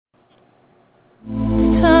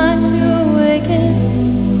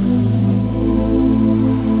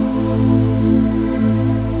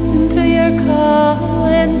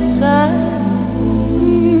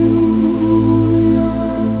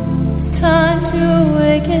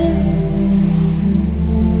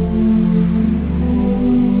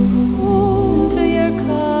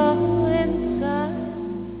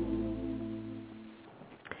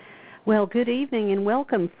Well, good evening and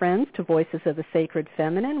welcome, friends, to Voices of the Sacred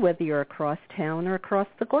Feminine, whether you're across town or across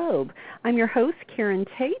the globe. I'm your host, Karen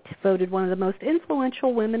Tate, voted one of the most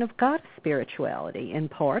influential women of goddess spirituality, in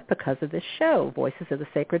part because of this show, Voices of the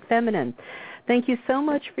Sacred Feminine. Thank you so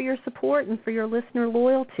much for your support and for your listener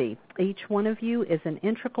loyalty. Each one of you is an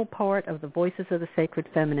integral part of the Voices of the Sacred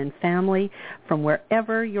Feminine family from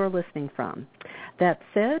wherever you're listening from. That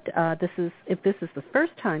said, if this is the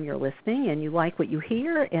first time you're listening and you like what you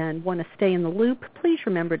hear and want to stay in the loop, please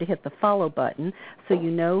remember to hit the follow button so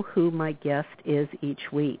you know who my guest is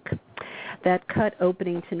each week. That cut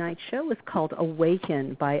opening tonight's show is called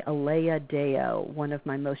Awaken by Alea Deo, one of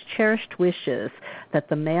my most cherished wishes that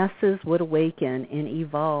the masses would awaken and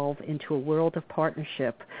evolve into a world of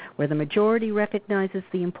partnership where the majority recognizes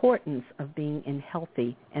the importance of being in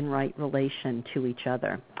healthy and right relation to each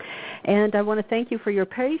other. And I want to thank you for your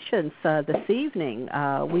patience this evening.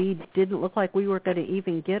 We didn't look like we were going to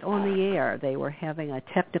even get on the air. They were having a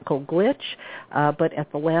technical glitch, but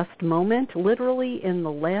at the last moment, literally in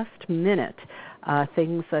the last minute,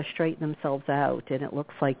 things straighten themselves out, and it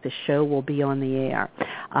looks like the show will be on the air.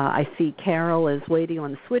 I see Carol is waiting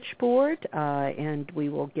on the switchboard, and we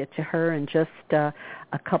will get to her in just a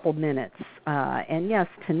couple minutes. And yes,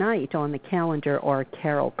 tonight on the calendar are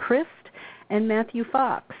Carol Christ and Matthew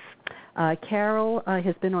Fox. Carol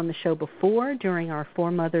has been on the show before during our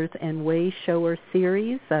Foremothers and Way Shower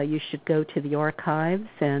series. You should go to the archives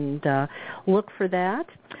and look for that.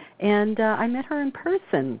 And I met her in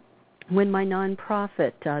person when my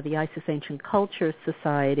nonprofit, the ISIS Ancient Cultures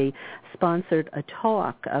Society, sponsored a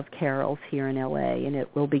talk of Carol's here in L.A., and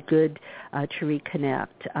it will be good to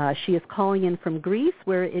reconnect. She is calling in from Greece,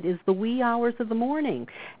 where it is the wee hours of the morning,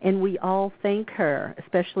 and we all thank her,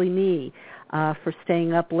 especially me, for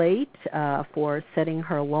staying up late, for setting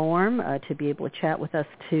her alarm to be able to chat with us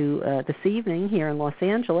this evening here in Los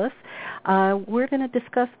Angeles. We're going to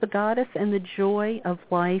discuss the goddess and the joy of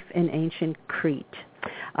life in ancient Crete.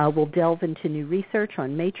 We'll delve into new research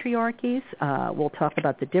on matriarchies. We'll talk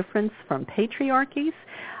about the difference from patriarchies.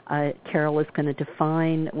 Carol is going to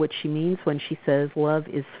define what she means when she says love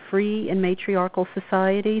is free in matriarchal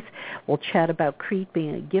societies. We'll chat about Crete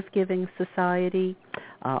being a gift-giving society,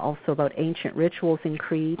 also about ancient rituals in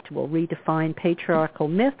Crete. We'll redefine patriarchal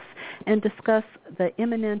myths and discuss the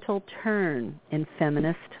immanental turn in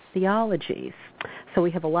feminist theologies. So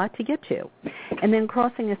we have a lot to get to. And then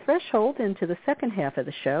crossing a threshold into the second half of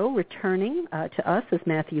the show, returning to us is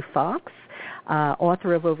Matthew Fox,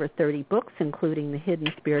 author of over 30 books, including The Hidden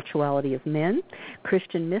Spirituality of Men,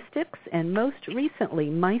 Christian Mystics, and most recently,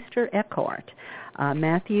 Meister Eckhart.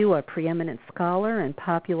 Matthew, a preeminent scholar and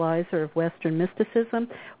popularizer of Western mysticism,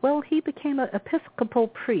 well, he became an Episcopal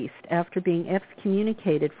priest after being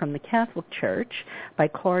excommunicated from the Catholic Church by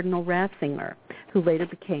Cardinal Ratzinger, who later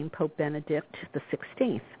became Pope Benedict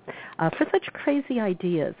XVI. For such crazy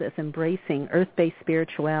ideas as embracing earth-based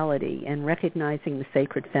spirituality and recognizing the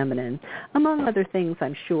sacred feminine, among other things,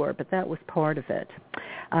 I'm sure, but that was part of it.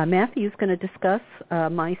 Matthew's going to discuss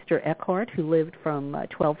Meister Eckhart, who lived from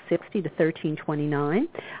 1260 to 1329,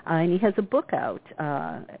 and he has a book out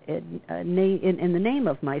in the name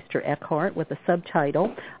of Meister Eckhart with a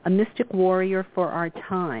subtitle, A Mystic Warrior for Our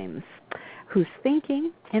Times, whose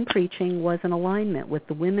thinking and preaching was in alignment with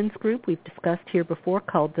the women's group we've discussed here before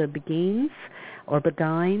called the Beguines, or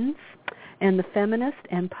Beguines, and the feminist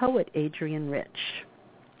and poet Adrienne Rich.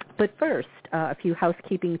 But first, a few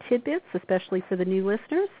housekeeping tidbits, especially for the new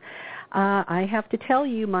listeners. I have to tell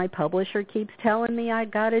you, my publisher keeps telling me I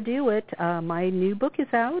got to do it. My new book is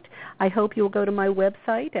out. I hope you'll go to my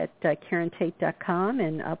website at KarenTate.com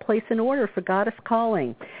and place an order for Goddess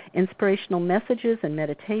Calling, Inspirational Messages and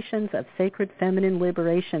Meditations of Sacred Feminine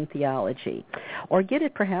Liberation Theology. Or get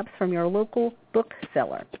it perhaps from your local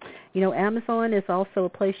bookseller. You know, Amazon is also a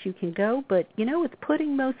place you can go, but, you know, it's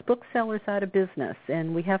putting most booksellers out of business,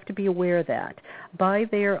 and we have to be aware of that. Buy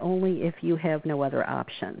there only if you have no other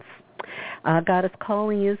options. Goddess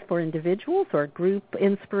Calling is for individuals or group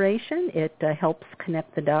inspiration. It helps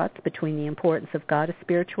connect the dots between the importance of goddess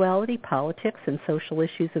spirituality, politics, and social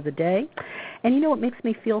issues of the day. And you know, it makes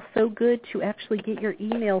me feel so good to actually get your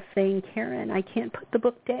email saying, Karen, I can't put the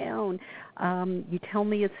book down. You tell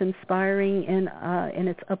me it's inspiring and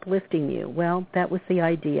it's uplifting you. Well, that was the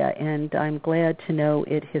idea, and I'm glad to know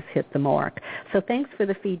it has hit the mark. So thanks for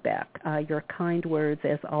the feedback. Your kind words,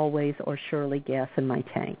 as always, are surely gas in my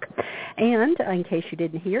tank. And in case you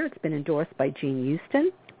didn't hear, it's been endorsed by Jean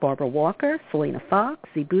Houston, Barbara Walker, Selena Fox,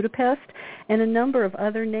 Z Budapest, and a number of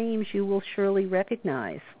other names you will surely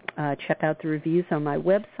recognize. Check out the reviews on my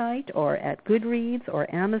website or at Goodreads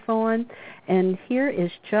or Amazon. And here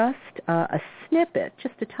is just a snippet,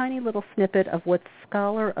 just a tiny little snippet of what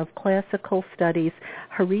scholar of classical studies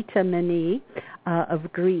Harita Meni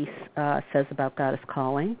of Greece says about Goddess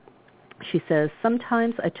Calling. She says,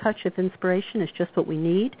 sometimes a touch of inspiration is just what we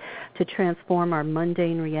need to transform our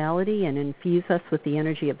mundane reality and infuse us with the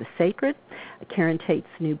energy of the sacred. Karen Tate's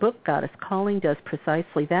new book, Goddess Calling, does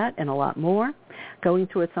precisely that and a lot more. Going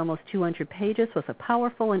through its almost 200 pages was a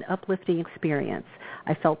powerful and uplifting experience.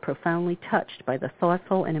 I felt profoundly touched by the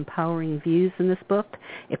thoughtful and empowering views in this book.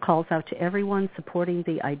 It calls out to everyone supporting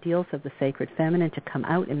the ideals of the sacred feminine to come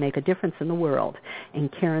out and make a difference in the world. In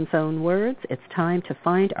Karen's own words, it's time to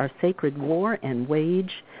find our sacred war and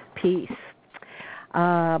wage peace.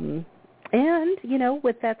 And, you know,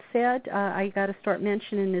 with that said, I got to start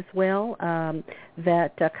mentioning as well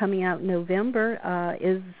that coming out in November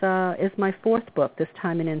is my fourth book, this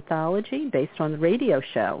time an anthology based on the radio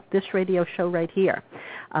show, this radio show right here.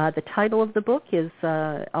 The title of the book is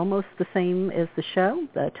almost the same as the show.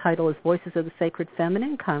 The title is Voices of the Sacred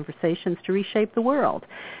Feminine, Conversations to Reshape the World.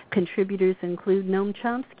 Contributors include Noam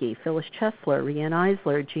Chomsky, Phyllis Chesler, Rianne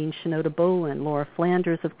Eisler, Jean Shinoda Bolin, Laura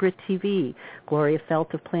Flanders of Grit TV, Gloria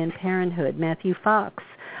Felt of Planned Parenthood, Matthew Fox,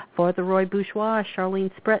 Father Roy Bourgeois,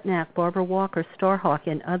 Charlene Spretnak, Barbara Walker, Starhawk,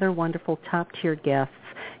 and other wonderful top-tier guests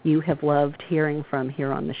you have loved hearing from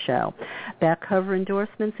here on the show. Back cover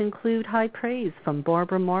endorsements include high praise from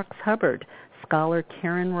Barbara Marks Hubbard, scholar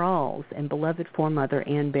Karen Rawls, and beloved foremother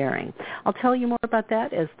Ann Baring. I'll tell you more about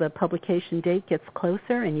that as the publication date gets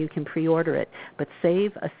closer and you can pre-order it. But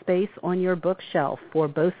save a space on your bookshelf for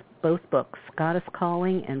both books, Goddess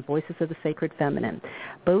Calling and Voices of the Sacred Feminine.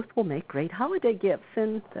 Both will make great holiday gifts,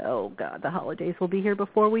 and oh God, the holidays will be here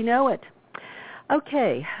before we know it.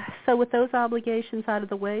 Okay, so with those obligations out of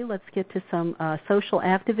the way, let's get to some social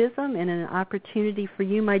activism and an opportunity for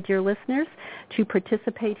you, my dear listeners, to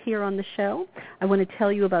participate here on the show. I want to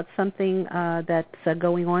tell you about something that's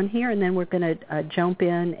going on here, and then we're going to jump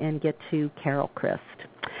in and get to Carol Christ.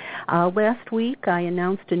 Last week, I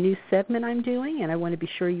announced a new segment I'm doing, and I want to be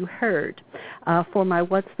sure you heard. For my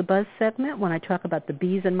What's the Buzz segment, when I talk about the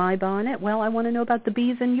bees in my bonnet, well, I want to know about the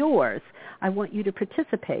bees in yours. I want you to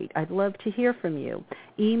participate. I'd love to hear from you.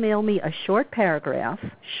 Email me a short paragraph,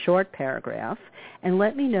 and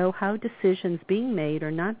let me know how decisions being made or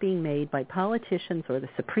not being made by politicians or the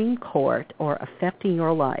Supreme Court are affecting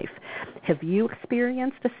your life. Have you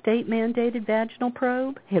experienced a state-mandated vaginal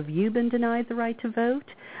probe? Have you been denied the right to vote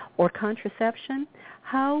or contraception?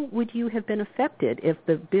 How would you have been affected if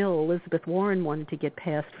the bill Elizabeth Warren wanted to get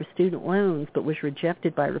passed for student loans but was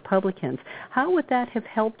rejected by Republicans? How would that have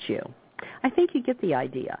helped you? I think you get the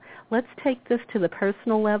idea. Let's take this to the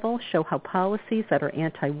personal level, show how policies that are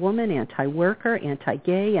anti-woman, anti-worker,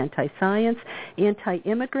 anti-gay, anti-science,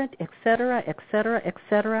 anti-immigrant, etc.,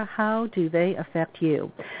 how do they affect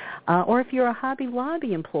you? Or if you're a Hobby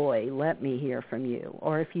Lobby employee, let me hear from you.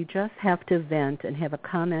 Or if you just have to vent and have a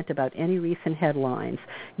comment about any recent headlines,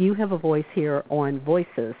 you have a voice here on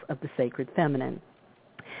Voices of the Sacred Feminine.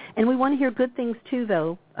 And we want to hear good things too,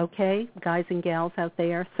 though, okay, guys and gals out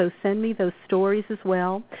there. So send me those stories as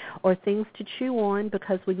well, or things to chew on,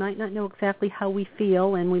 because we might not know exactly how we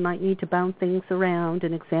feel, and we might need to bounce things around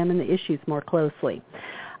and examine the issues more closely.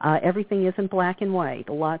 Everything isn't black and white.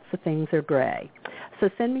 Lots of things are gray. So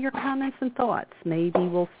send me your comments and thoughts. Maybe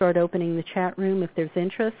we'll start opening the chat room if there's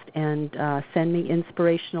interest, and send me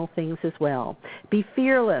inspirational things as well. Be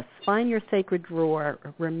fearless. Find your sacred roar.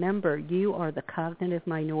 Remember, you are the cognitive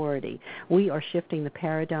minority. We are shifting the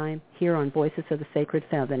paradigm here on Voices of the Sacred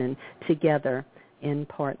Feminine together in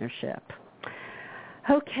partnership.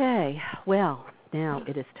 Okay, well, now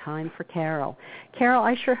it is time for Carol. Carol,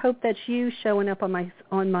 I sure hope that's you showing up on my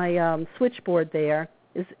switchboard there.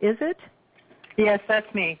 Is it? Yes,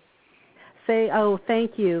 that's me.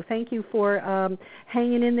 Thank you. Thank you for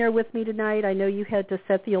hanging in there with me tonight. I know you had to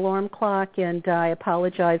set the alarm clock, and I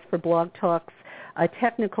apologize for Blog Talk's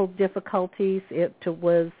technical difficulties. It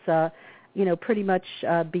was, pretty much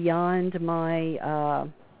beyond my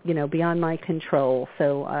control.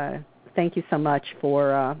 So thank you so much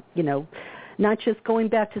for, not just going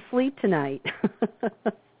back to sleep tonight.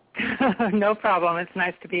 No problem. It's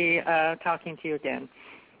nice to be talking to you again.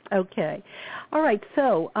 Okay. All right.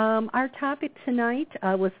 So our topic tonight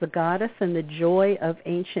was the goddess and the joy of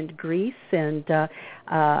ancient Greece. And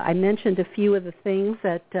I mentioned a few of the things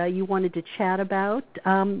that you wanted to chat about.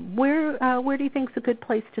 Where do you think is a good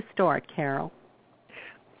place to start, Carol?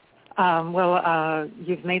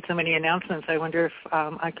 You've made so many announcements. I wonder if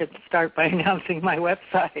I could start by announcing my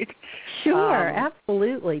website. Sure,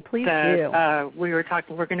 absolutely. Please do. We're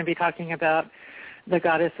going to be talking about the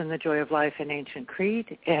goddess and the joy of life in ancient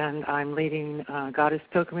Crete, and I'm leading Goddess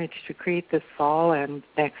Pilgrimage to Crete this fall and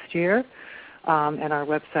next year. And our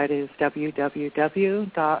website is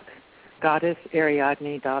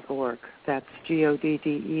www.goddessariadne.org. That's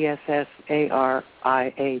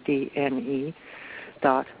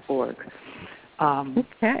GODDESSARIADNE.org.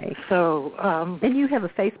 Okay. So, and you have a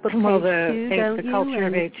Facebook page too, don't you? The culture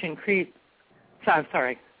of ancient Crete. So, I'm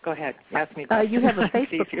sorry. Go ahead. Ask me. You have a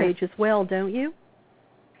Facebook page as well, don't you?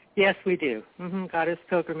 Yes, we do. Goddess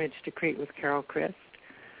Pilgrimage to Crete with Carol Christ.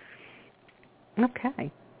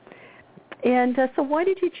 Okay. And so why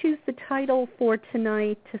did you choose the title for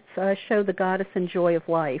tonight to show the goddess and joy of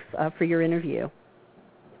life for your interview?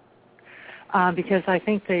 Because I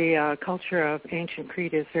think the culture of ancient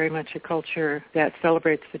Crete is very much a culture that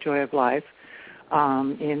celebrates the joy of life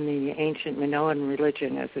in the ancient Minoan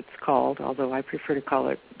religion, as it's called, although I prefer to call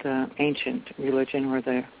it the ancient religion or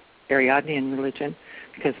the Ariadnean religion,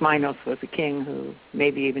 because Minos was a king who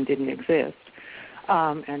maybe even didn't exist,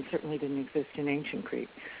 and certainly didn't exist in ancient Crete.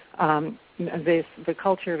 The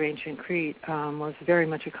culture of ancient Crete was very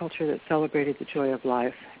much a culture that celebrated the joy of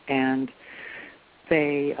life, and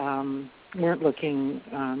they weren't looking,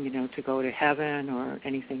 to go to heaven or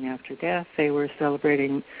anything after death. They were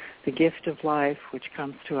celebrating the gift of life, which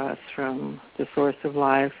comes to us from the source of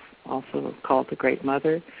life, also called the Great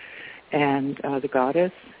Mother, and the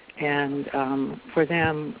goddess. And for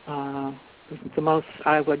them, the most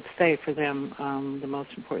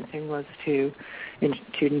important thing was to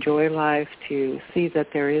enjoy life, to see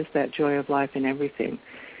that there is that joy of life in everything.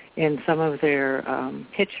 In some of their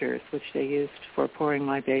pitchers, which they used for pouring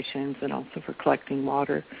libations and also for collecting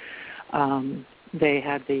water, they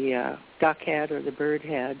had the duck head or the bird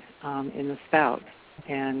head in the spout,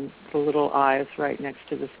 and the little eyes right next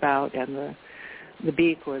to the spout, and the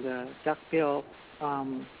beak or the duck bill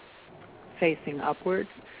facing upwards,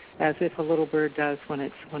 as if a little bird does when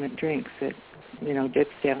it drinks. It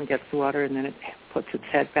dips down, gets the water, and then it puts its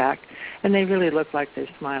head back, and they really look like they're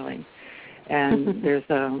smiling. And there's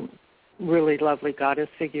a really lovely goddess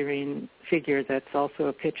figure that's also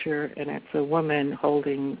a pitcher, and it's a woman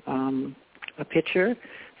holding a pitcher.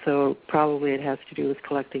 So probably it has to do with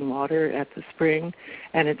collecting water at the spring,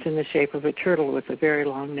 and it's in the shape of a turtle with a very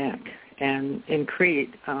long neck. And in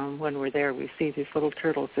Crete, when we're there, we see these little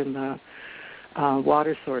turtles in the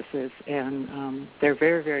water sources, and they're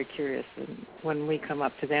very, very curious. And when we come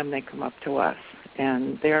up to them, they come up to us.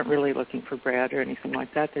 And they aren't really looking for bread or anything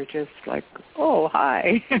like that. They're just like, oh,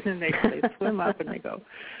 hi. And then they swim up and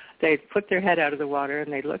they put their head out of the water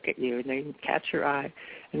and they look at you and they catch your eye.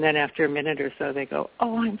 And then after a minute or so, they go,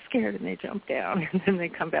 oh, I'm scared, and they jump down. And then they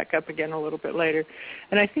come back up again a little bit later.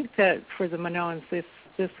 And I think that for the Minoans, this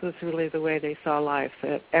was really the way they saw life,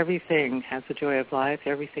 that everything has a joy of life,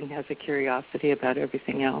 everything has a curiosity about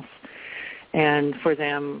everything else. And for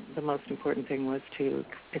them, the most important thing was to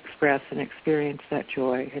express and experience that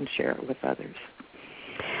joy and share it with others.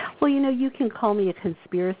 Well, you can call me a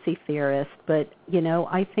conspiracy theorist, but,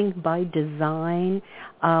 I think by design,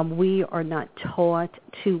 we are not taught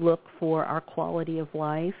to look for our quality of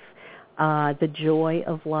life, the joy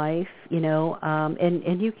of life,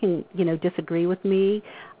 and you can, disagree with me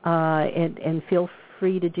and feel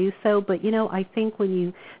free to do so. But, I think when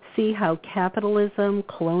you see how capitalism,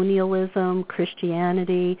 colonialism,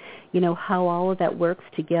 Christianity, how all of that works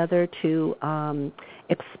together to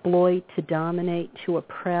exploit, to dominate, to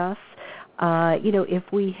oppress, if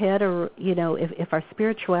we had if our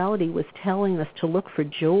spirituality was telling us to look for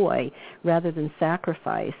joy rather than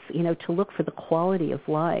sacrifice, to look for the quality of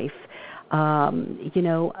life, I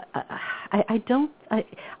don't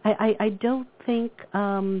think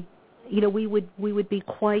we would be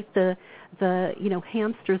quite the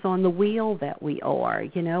hamsters on the wheel that we are.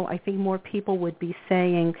 I think more people would be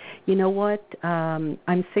saying, what,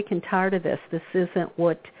 I'm sick and tired of this. This isn't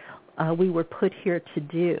what we were put here to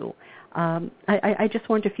do. I just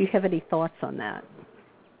wonder if you have any thoughts on that.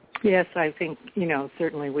 Yes, I think,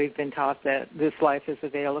 certainly we've been taught that this life is a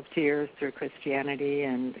vale of tears through Christianity,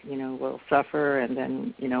 and, we'll suffer and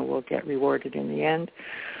then, we'll get rewarded in the end.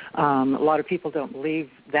 A lot of people don't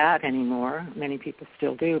believe that anymore. Many people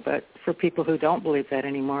still do, but for people who don't believe that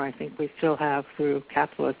anymore, I think we still have, through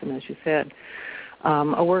capitalism, as you said,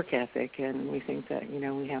 a work ethic, and we think that,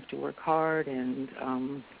 we have to work hard and,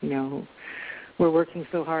 we're working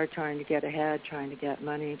so hard trying to get ahead, trying to get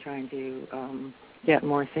money, trying to get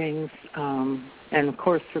more things. And of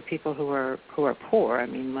course, for people who are poor, I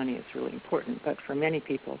mean, money is really important. But for many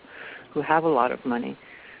people who have a lot of money,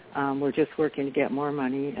 we're just working to get more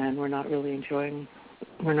money, and we're not really enjoying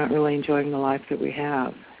the life that we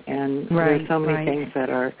have. And there's so many things that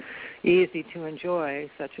are easy to enjoy,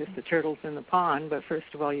 such as the turtles in the pond. But first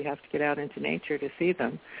of all, you have to get out into nature to see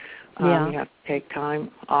them. You have to take time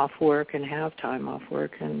off work and have time off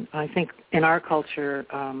work. And I think in our culture,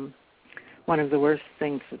 one of the worst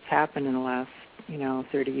things that's happened in the last,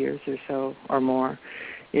 30 years or so or more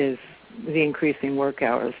is the increasing work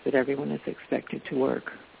hours that everyone is expected to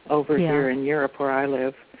work. Over here in Europe, where I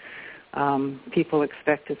live, people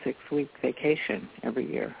expect a 6-week vacation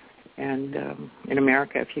every year. And in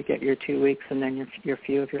America, if you get your 2 weeks and then your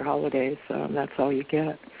few of your holidays, that's all you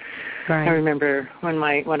get. Right. I remember when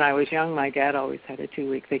I was young, my dad always had a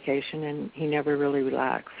 2-week vacation, and he never really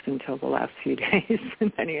relaxed until the last few days,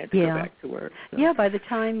 and then he had to go back to work. So. Yeah, by the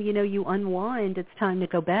time you unwind, it's time to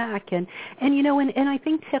go back, and I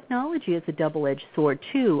think technology is a double-edged sword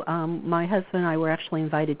too. My husband and I were actually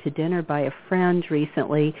invited to dinner by a friend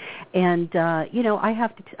recently, and I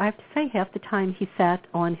have to say half the time he sat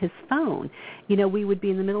on his phone. We would be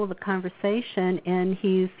in the middle of a conversation, and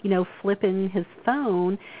he's flipping his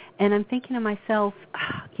phone. And I'm thinking to myself,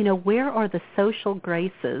 where are the social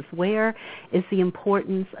graces? Where is the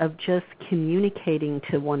importance of just communicating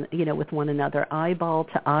with one another, eyeball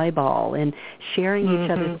to eyeball, and sharing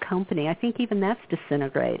each other's company? I think even that's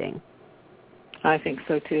disintegrating. I think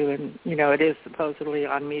so too. And it is supposedly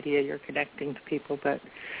on media you're connecting to people, but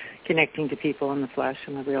connecting to people in the flesh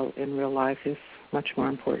and in real life is much more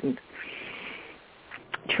important.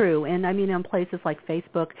 True, and I mean on places like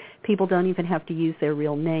Facebook, people don't even have to use their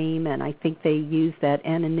real name, and I think they use that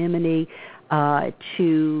anonymity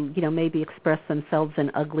to maybe express themselves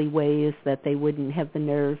in ugly ways that they wouldn't have the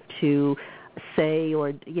nerve to say,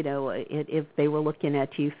 or if they were looking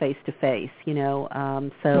at you face to face.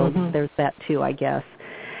 So there's that too, I guess.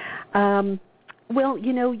 Well,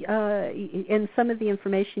 in some of the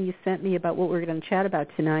information you sent me about what we're going to chat about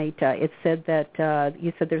tonight, it said that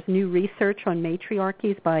you said there's new research on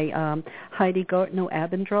matriarchies by Heidi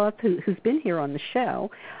Gartno-Abendroth, who's been here on the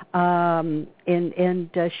show, and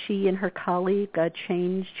she and her colleague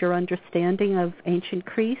changed your understanding of ancient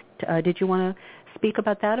Crete. Did you want to speak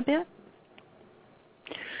about that a bit?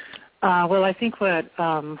 Well, I think what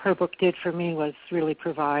her book did for me was really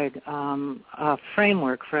provide a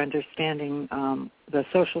framework for understanding the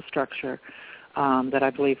social structure that I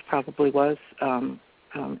believe probably was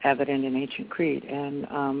evident in ancient Crete.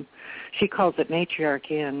 And she calls it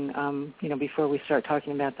matriarchy. And, before we start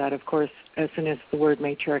talking about that, of course, as soon as the word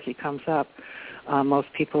matriarchy comes up, most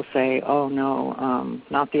people say, oh, no,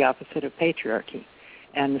 not the opposite of patriarchy.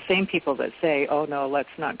 And the same people that say, oh, no, let's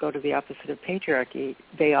not go to the opposite of patriarchy,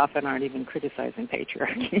 they often aren't even criticizing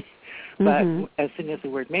patriarchy. But as soon as the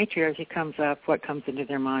word matriarchy comes up, what comes into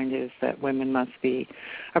their mind is that women must be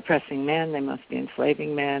oppressing men, they must be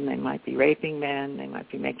enslaving men, they might be raping men, they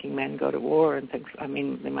might be making men go to war and things. I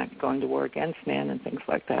mean, they might be going to war against men and things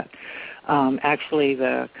like that. Actually,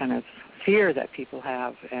 the kind of fear that people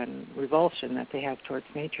have and revulsion that they have towards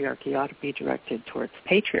matriarchy ought to be directed towards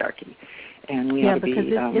patriarchy. And we ought to be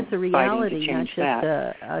it's a reality, not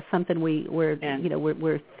just something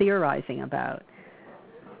we're theorizing about.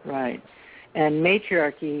 Right. And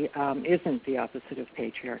matriarchy isn't the opposite of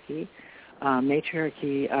patriarchy.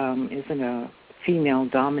 Matriarchy isn't a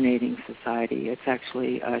female-dominating society. It's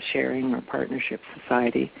actually a sharing or partnership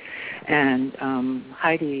society. And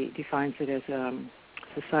Heidi defines it as a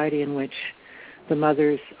society in which the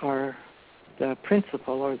mothers are the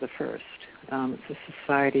principal or the first. It's a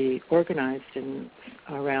society organized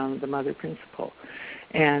around the mother principle.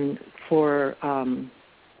 And for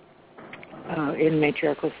in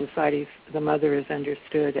matriarchal societies, the mother is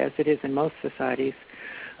understood, as it is in most societies,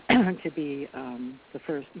 to be the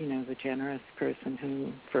first, the generous person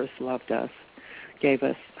who first loved us, gave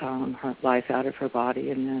us her life out of her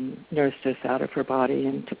body, and then nursed us out of her body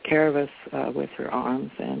and took care of us with her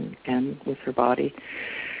arms and with her body.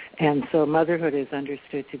 And so motherhood is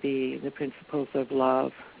understood to be the principles of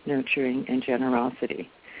love, nurturing, and generosity.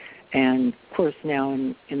 And, of course, now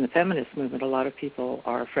in the feminist movement, a lot of people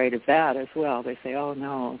are afraid of that as well. They say, oh,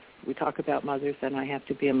 no, if we talk about mothers, then I have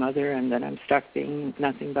to be a mother, and then I'm stuck being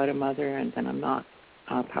nothing but a mother, and then I'm not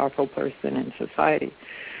a powerful person in society.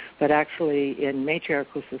 But actually, in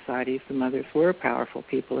matriarchal societies, the mothers were powerful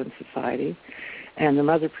people in society. And the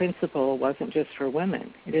mother principle wasn't just for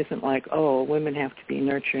women. It isn't like, oh, women have to be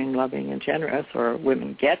nurturing, loving, and generous, or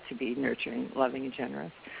women get to be nurturing, loving, and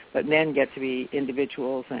generous. but men get to be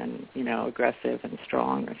individuals and, aggressive and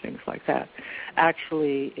strong or things like that.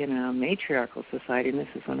 Actually, in a matriarchal society, and this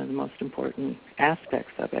is one of the most important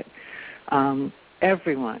aspects of it,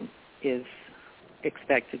 everyone is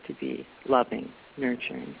expected to be loving,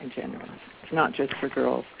 nurturing, and generous. It's not just for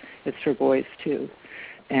girls. It's for boys, too.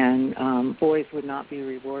 And boys would not be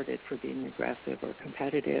rewarded for being aggressive or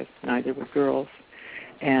competitive, neither would girls.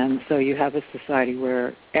 And so you have a society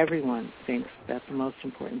where everyone thinks that the most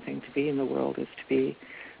important thing to be in the world is to be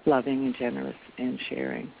loving and generous and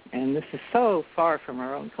sharing. And this is so far from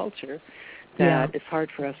our own culture that it's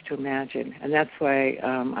hard for us to imagine. And that's why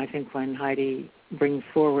I think when Heidi brings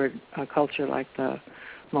forward a culture like the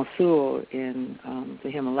Mosul in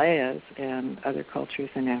the Himalayas and other cultures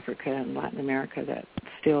in Africa and Latin America that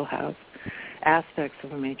still have aspects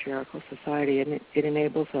of a matriarchal society, and it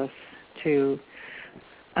enables us to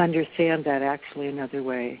understand that actually another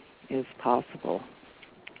way is possible.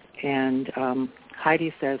 And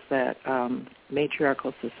Heidi says that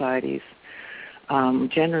matriarchal societies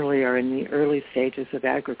generally are in the early stages of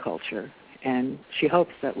agriculture, and she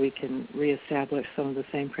hopes that we can reestablish some of the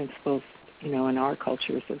same principles, in our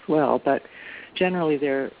cultures as well. But generally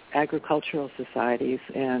they're agricultural societies,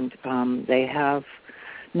 and they have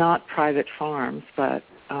not private farms, but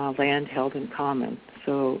land held in common.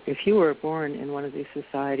 So if you were born in one of these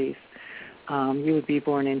societies, you would be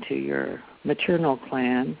born into your maternal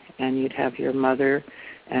clan, and you'd have your mother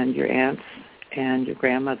and your aunts and your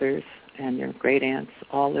grandmothers and your great aunts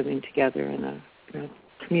all living together in a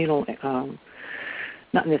communal,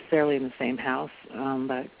 not necessarily in the same house,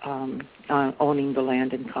 but owning the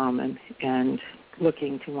land in common and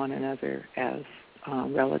looking to one another as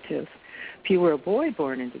relatives. If you were a boy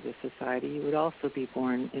born into this society, you would also be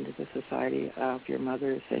born into the society of your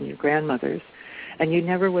mothers and your grandmothers, and you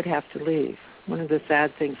never would have to leave. One of the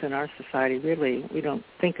sad things in our society, really, we don't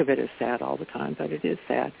think of it as sad all the time, but it is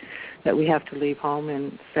sad, that we have to leave home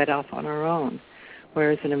and set off on our own.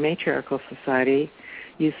 Whereas in a matriarchal society,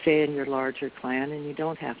 you stay in your larger clan and you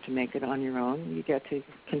don't have to make it on your own. You get to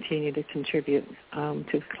continue to contribute to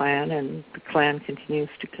the clan, and the clan continues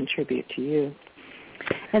to contribute to you.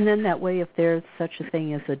 And then that way, if there's such a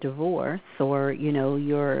thing as a divorce, or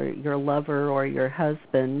your lover or your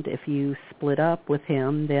husband, if you split up with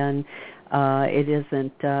him, then it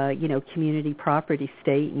isn't community property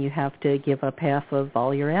state, and you have to give up half of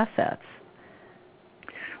all your assets.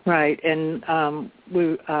 Right, and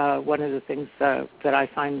one of the things that I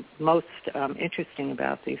find most interesting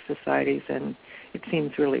about these societies, and it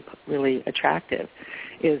seems really, really attractive,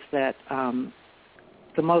 is that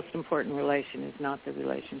the most important relation is not the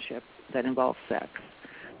relationship that involves sex.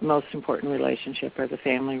 The most important relationship are the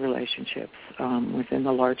family relationships within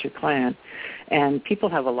the larger clan. And people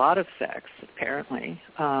have a lot of sex, apparently.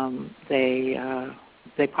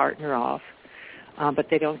 They partner off, but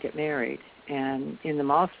they don't get married. And in the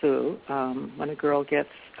Mosul, when a girl gets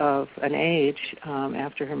of an age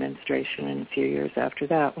after her menstruation and a few years after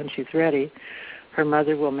that, when she's ready, her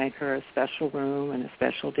mother will make her a special room and a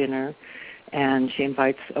special dinner, and she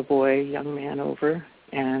invites a young man over,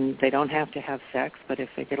 and they don't have to have sex, but if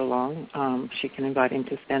they get along, she can invite him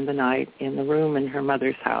to spend the night in the room in her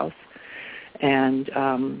mother's house. And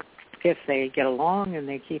if they get along and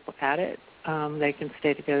they keep at it, they can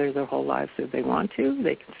stay together their whole lives if they want to.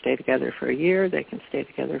 They can stay together for a year. They can stay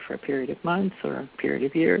together for a period of months or a period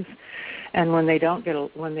of years. And when they don't get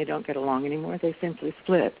along anymore, they simply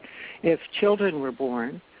split. If children were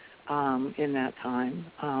born in that time,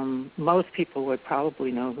 most people would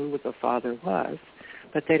probably know who the father was,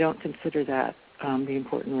 but they don't consider that the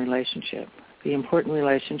important relationship. The important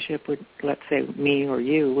relationship would, let's say me or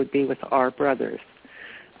you, would be with our brothers.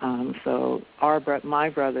 So my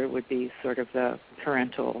brother would be sort of the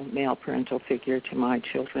male parental figure to my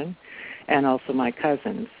children, and also my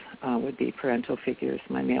cousins would be parental figures.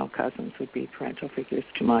 My male cousins would be parental figures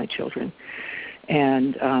to my children.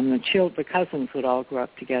 And the cousins would all grow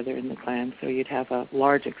up together in the clan, so you'd have a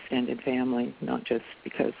large extended family, not just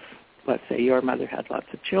because, let's say, your mother had lots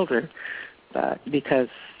of children, but because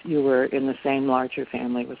you were in the same larger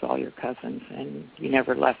family with all your cousins, and you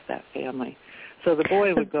never left that family. So the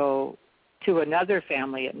boy would go to another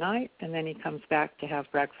family at night, and then he comes back to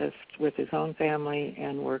have breakfast with his own family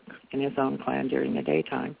and work in his own clan during the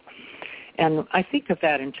daytime. And I think of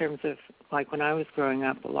that in terms of, like, when I was growing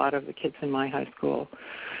up, a lot of the kids in my high school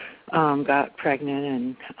got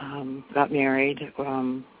pregnant and got married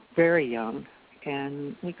very young.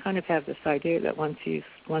 And we kind of have this idea that once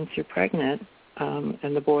you're pregnant,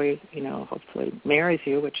 and the boy, hopefully marries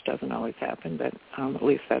you, which doesn't always happen, but at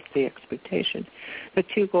least that's the expectation. The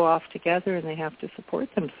two go off together and they have to support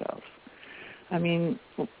themselves. I mean,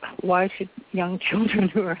 why should young children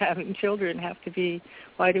who are having children have to be,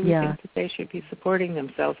 why do we think that they should be supporting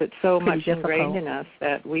themselves? It's so much ingrained in us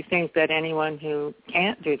that we think that anyone who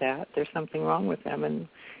can't do that, there's something wrong with them. And,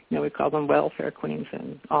 you know, we call them welfare queens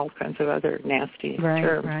and all kinds of other nasty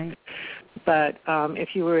terms. Right. But if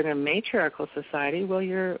you were in a matriarchal society, well,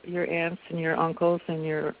 your aunts and your uncles and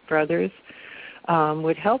your brothers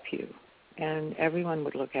would help you. And everyone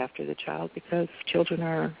would look after the child because children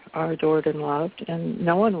are adored and loved, and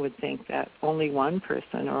no one would think that only one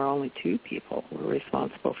person or only two people were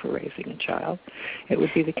responsible for raising a child. It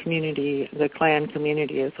would be the community, the clan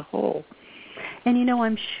community as a whole. And, you know,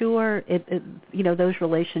 I'm sure, you know, those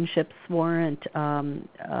relationships weren't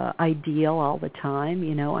ideal all the time.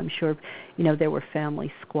 You know, I'm sure, you know, there were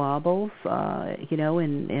family squabbles, you know,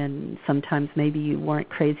 and sometimes maybe you weren't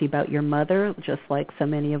crazy about your mother, just like so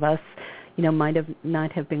many of us, you know, might not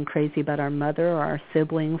have been crazy about our mother or our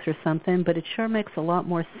siblings or something, but it sure makes a lot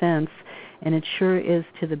more sense, and it sure is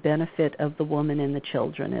to the benefit of the woman and the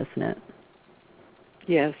children, isn't it?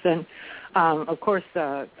 Yes, and of course,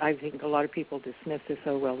 I think a lot of people dismiss this,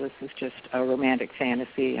 oh, well, this is just a romantic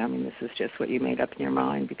fantasy. I mean, this is just what you made up in your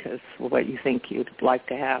mind because what you think you'd like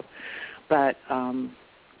to have. But,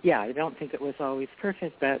 yeah, I don't think it was always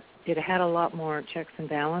perfect, but it had a lot more checks and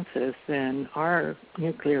balances than our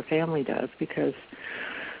nuclear family does because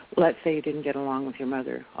let's say you didn't get along with your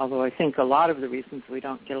mother, although I think a lot of the reasons we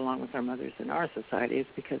don't get along with our mothers in our society is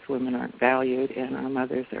because women aren't valued and our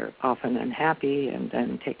mothers are often unhappy and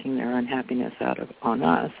then taking their unhappiness out on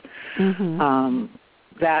us. Mm-hmm.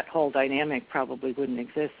 That whole dynamic probably wouldn't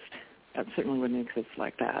exist. It certainly wouldn't exist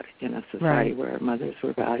like that in a society where mothers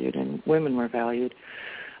were valued and women were valued.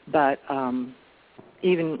 But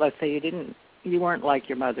even, let's say you weren't like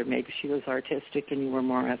your mother, maybe she was artistic and you were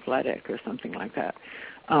more athletic or something like that.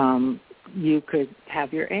 You could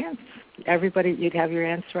have your aunts. You'd have your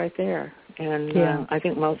aunts right there. And I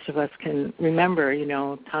think most of us can remember, you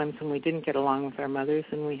know, times when we didn't get along with our mothers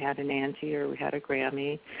and we had an auntie or we had a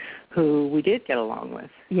Grammy who we did get along with.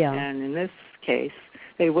 Yeah. And in this case,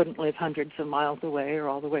 they wouldn't live hundreds of miles away or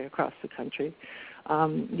all the way across the country.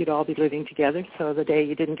 You'd all be living together, so the day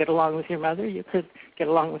you didn't get along with your mother, you could get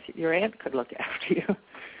along with your aunt could look after you.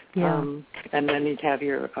 Yeah. And then you'd have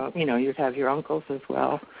your, you'd have your uncles as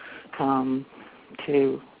well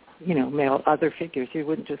to, you know, male other figures. You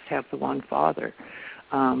wouldn't just have the one father.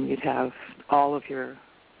 You'd have all of your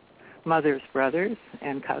mother's brothers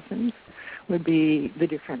and cousins would be the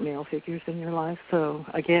different male figures in your life. So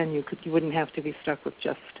again, you wouldn't have to be stuck with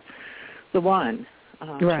just the one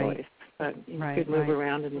choice. But you could move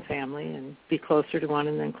around in the family and be closer to one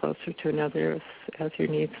and then closer to another as your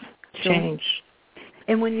needs change.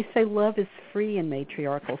 And when you say love is free in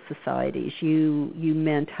matriarchal societies, you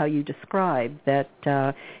meant how you described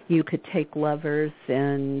that you could take lovers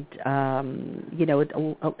and, you know,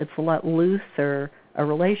 it's a lot looser a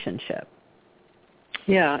relationship.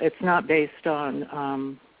 Yeah, it's not based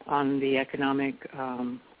on the economic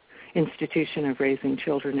institution of raising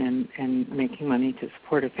children and making money to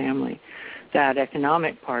support a family. That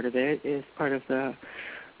economic part of it is part of the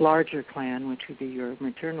larger clan, which would be your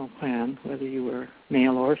maternal clan, whether you were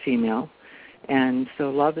male or female. And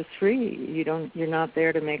so love is free. You're not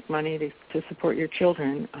there to make money to support your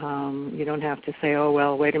children. You don't have to say, oh,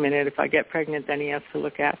 well, wait a minute, if I get pregnant, then he has to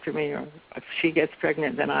look after me, or if she gets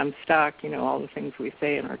pregnant, then I'm stuck, you know, all the things we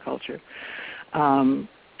say in our culture.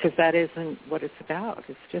 Because that isn't what it's about.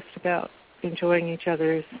 It's just about enjoying each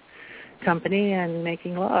other's company and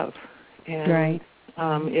making love. And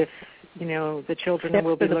if, you know, the children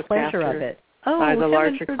will be looked after by the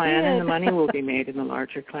larger clan, and the money will be made in the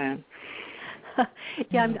larger clan.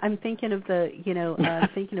 Yeah, I'm thinking of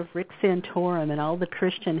thinking of Rick Santorum and all the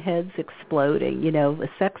Christian heads exploding. You know, the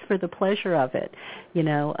sex for the pleasure of it. You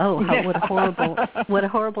know, what a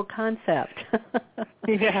horrible concept.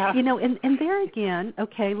 Yeah. You know, and there again,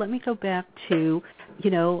 okay, let me go back to, you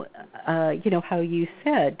know how you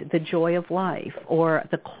said the joy of life or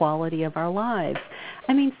the quality of our lives.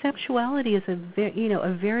 I mean, sexuality is a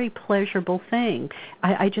very pleasurable thing.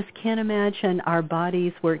 I just can't imagine our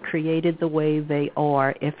bodies were created the way they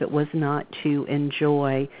are if it was not to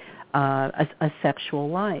enjoy a sexual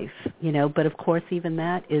life. You know, but of course, even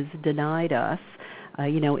that is denied us.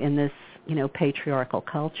 You know, in this patriarchal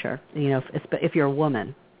culture. You know, if you're a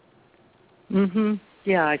woman. Mhm.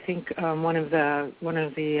 Yeah, I think one of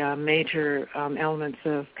the major elements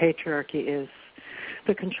of patriarchy is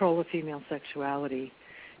the control of female sexuality,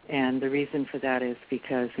 and the reason for that is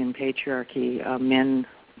because in patriarchy, men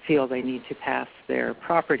feel they need to pass their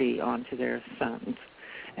property on to their sons,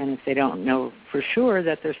 and if they don't know for sure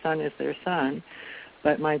that their son is their son,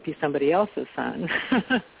 but might be somebody else's son,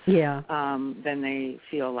 yeah, then they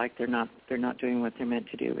feel like they're not doing what they're meant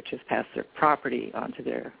to do, which is pass their property onto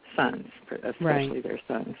their sons, especially their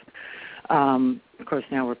sons. Of course,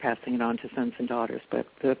 now we're passing it on to sons and daughters, but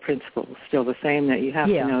the principle is still the same, that you have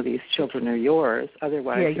to know these children are yours,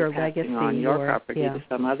 otherwise you're passing on your property to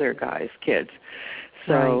some other guy's kids.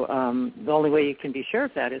 So the only way you can be sure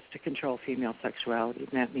of that is to control female sexuality,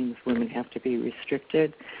 and that means women have to be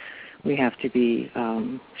restricted. We have to be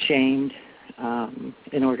shamed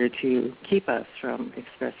in order to keep us from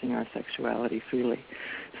expressing our sexuality freely.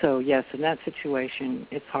 So, yes, in that situation,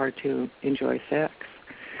 it's hard to enjoy sex.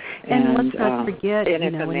 And let's not forget, and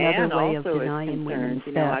another way of denying women's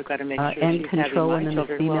sex I've got to make sure and she's controlling having my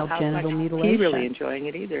children. female well, genital mutilation. He's really enjoying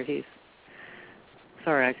it either.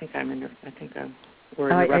 Sorry, I think we're interrupting. I think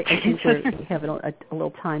we're having a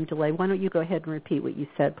little time delay. Why don't you go ahead and repeat what you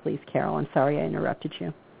said, please, Carol? I'm sorry I interrupted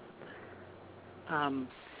you.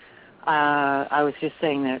 I was just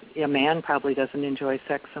saying that a man probably doesn't enjoy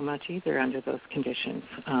sex so much either under those conditions,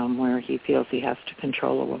 where he feels he has to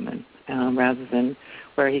control a woman, rather than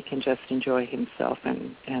where he can just enjoy himself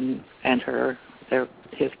and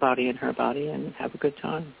his body and her body and have a good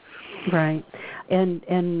time. Right.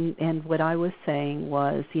 And what I was saying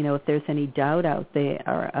was, if there's any doubt out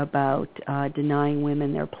there about denying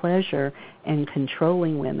women their pleasure and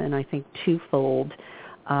controlling women, I think twofold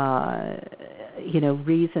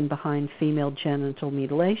reason behind female genital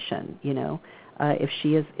mutilation. If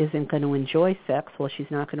she isn't going to enjoy sex, well, she's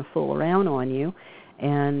not going to fool around on you,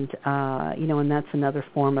 and and that's another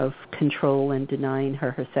form of control and denying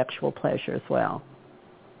her sexual pleasure as well.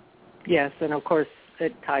 Yes, and of course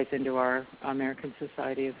it ties into our American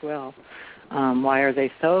society as well. Why are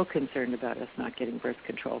they so concerned about us not getting birth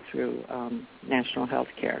control through national health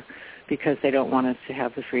care? Because they don't want us to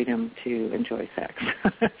have the freedom to enjoy sex.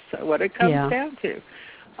 So what it comes down to.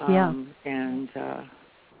 And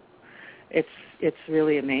it's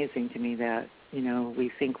really amazing to me that,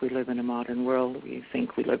 we think we live in a modern world. We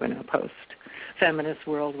think we live in a post-feminist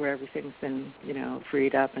world where everything's been,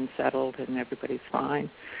 freed up and settled and everybody's fine.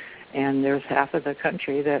 And there's half of the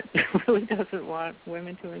country that really doesn't want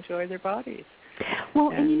women to enjoy their bodies.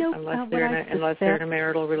 Well, unless they're in a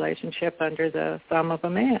marital relationship under the thumb of a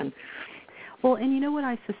man. Well, and what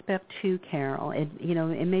I suspect too, Carol,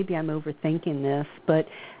 and maybe I'm overthinking this, but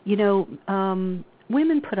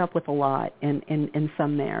women put up with a lot in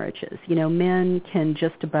some marriages. Men can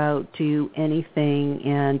just about do anything,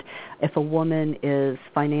 and if a woman is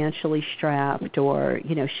financially strapped or,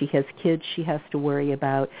 she has kids she has to worry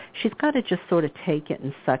about, she's got to just sort of take it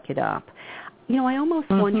and suck it up. I almost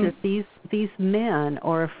wonder if these men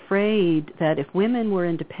are afraid that if women were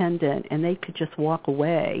independent and they could just walk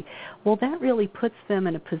away, well, that really puts them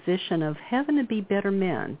in a position of having to be better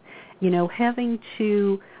men, having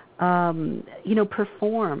to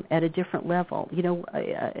perform at a different level,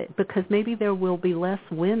 because maybe there will be less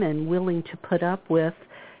women willing to put up with,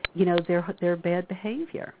 their bad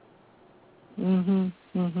behavior. I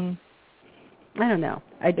don't know.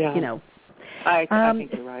 I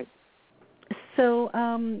think you're right. So,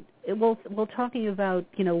 talking about,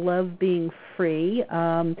 love being free,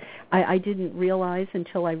 I didn't realize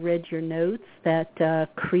until I read your notes that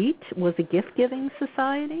Crete was a gift-giving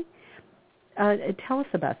society. Tell us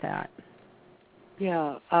about that.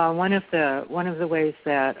 Yeah, one of the ways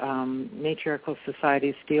that matriarchal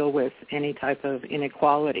societies deal with any type of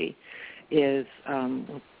inequality is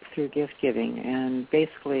through gift giving, and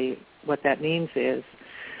basically what that means is,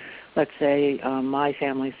 let's say my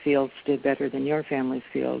family's fields did better than your family's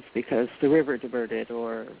fields because the river diverted,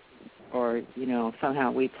 or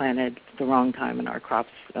somehow we planted the wrong time and our crops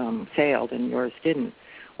failed and yours didn't.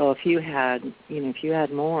 Well, if you had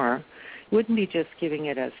more, you wouldn't be just giving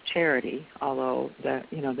it as charity, although that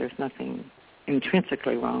there's nothing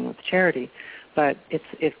intrinsically wrong with charity, but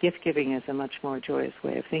if gift giving is a much more joyous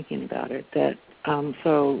way of thinking about it. That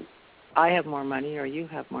so I have more money or you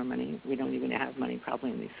have more money. We don't even have money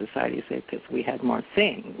probably in these societies because we had more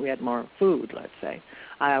we had more food, let's say.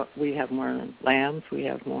 We have more lambs, we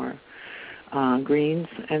have more greens,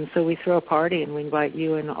 and so we throw a party and we invite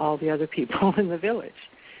you and all the other people in the village.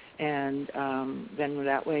 And then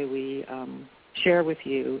that way we share with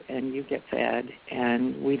you and you get fed,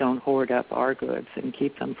 and we don't hoard up our goods and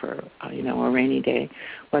keep them for, a rainy day.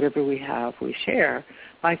 Whatever we have, we share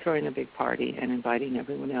by throwing a big party and inviting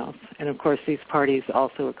everyone else. And, of course, these parties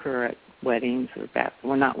also occur at weddings or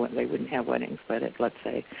they wouldn't have weddings, but at, let's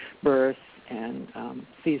say, births and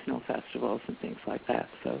seasonal festivals and things like that.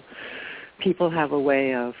 So people have a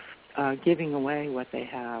way of giving away what they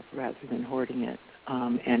have rather than hoarding it,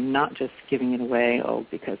 and not just giving it away,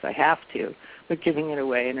 because I have to, but giving it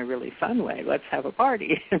away in a really fun way. Let's have a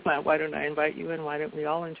party. Why don't I invite you in? Why don't we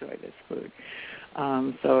all enjoy this food?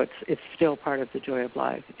 So it's still part of the joy of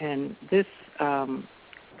life. And this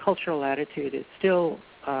cultural attitude is still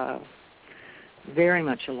very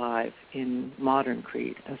much alive in modern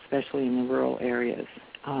Crete, especially in the rural areas.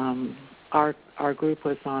 Our group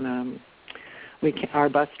was on our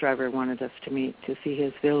bus driver wanted us to meet to see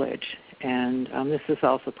his village, and this is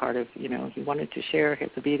also part of, he wanted to share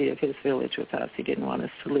the beauty of his village with us. He didn't want us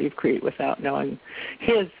to leave Crete without knowing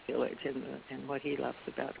his village and what he loves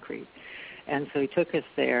about Crete. And so he took us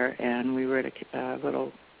there, and we were at a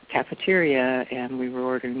little cafeteria, and we were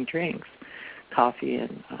ordering drinks, coffee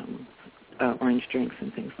and orange drinks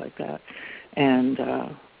and things like that. And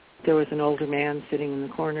there was an older man sitting in the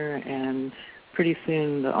corner, and pretty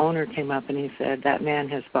soon the owner came up and he said, "That man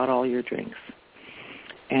has bought all your drinks."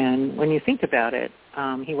 And when you think about it,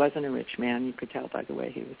 he wasn't a rich man. You could tell by the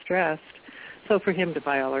way he was dressed. So for him to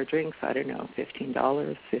buy all our drinks, I don't know,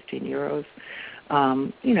 $15, 15 euros,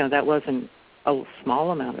 that wasn't a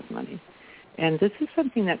small amount of money. And this is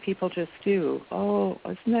something that people just do. Oh,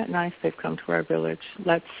 isn't that nice? They've come to our village.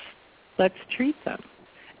 Let's treat them.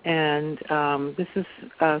 And this is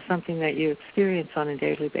something that you experience on a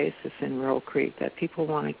daily basis in rural Crete, that people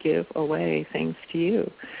want to give away things to you.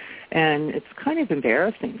 And it's kind of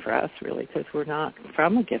embarrassing for us, really, because we're not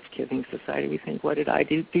from a gift-giving society. We think, what did I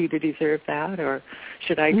do to deserve that? Or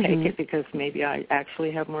should I take it because maybe I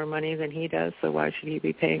actually have more money than he does, so why should he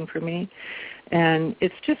be paying for me? And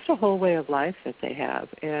it's just a whole way of life that they have.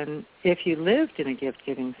 And if you lived in a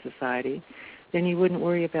gift-giving society, then you wouldn't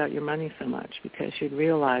worry about your money so much, because you'd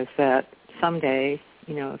realize that someday,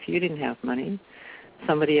 if you didn't have money,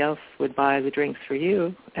 somebody else would buy the drinks for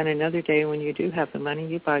you, and another day when you do have the money,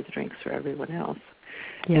 you buy the drinks for everyone else.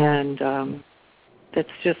 Yeah. And that's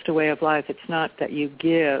just a way of life. It's not that you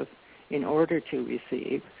give in order to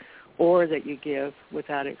receive, or that you give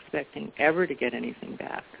without expecting ever to get anything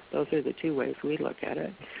back. Those are the two ways we look at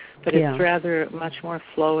it. But it's rather a much more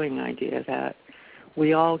flowing idea that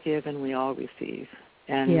we all give and we all receive.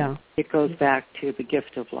 And it goes back to the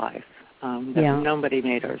gift of life, that nobody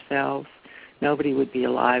made ourselves. Nobody would be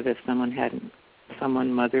alive if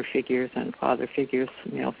mother figures and father figures,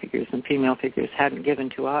 male figures and female figures hadn't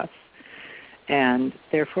given to us. And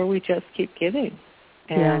therefore we just keep giving.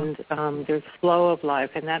 And there's flow of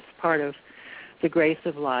life, and that's part of the grace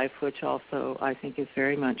of life, which also I think is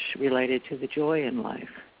very much related to the joy in life.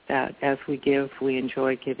 That as we give, we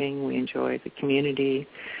enjoy giving, we enjoy the community,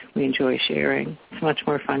 we enjoy sharing. It's much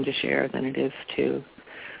more fun to share than it is to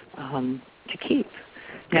keep.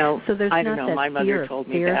 Now, so I don't know, my mother told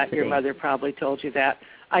me that. Your mother probably told you that.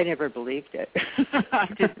 I never believed it. I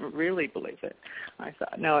didn't really believe it. I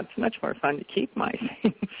thought, no, it's much more fun to keep my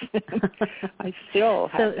things. I still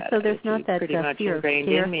have that. So there's not that pretty much fear ingrained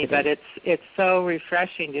in me, but it's so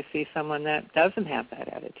refreshing to see someone that doesn't have that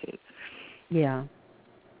attitude. Yeah.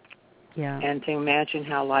 Yeah. And to imagine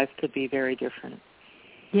how life could be very different.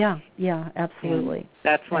 Yeah, absolutely. And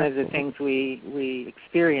that's one of the things we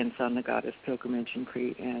experience on the Goddess Pilgrimage in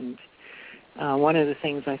Crete. And one of the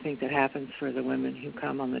things I think that happens for the women who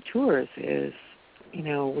come on the tours is,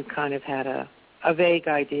 we kind of had a vague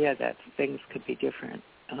idea that things could be different,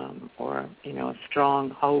 or, a strong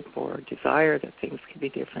hope or desire that things could be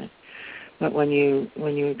different. But when you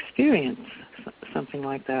experience something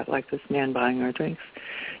like that, like this man buying our drinks,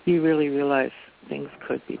 you really realize things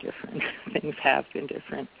could be different. Things have been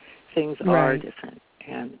different. Things are different,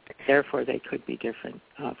 and therefore they could be different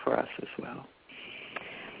for us as well.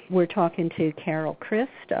 We're talking to Carol Christ,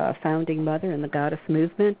 founding mother in the Goddess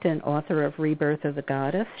Movement and author of Rebirth of the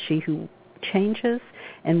Goddess, She Who Changes,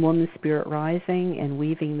 and Woman's Spirit Rising and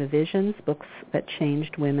Weaving the Visions, books that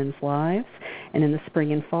changed women's lives. And in the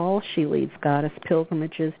spring and fall, she leads Goddess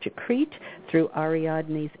Pilgrimages to Crete through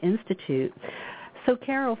Ariadne's Institute. So,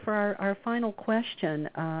 Carol, for our final question,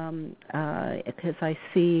 because I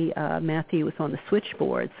see Matthew is on the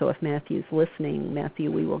switchboard, so if Matthew's listening,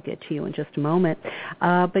 Matthew, we will get to you in just a moment.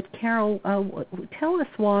 But, Carol, tell us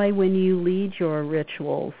why when you lead your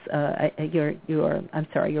rituals,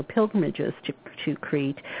 your pilgrimages to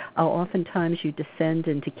Crete, oftentimes you descend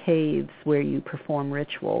into caves where you perform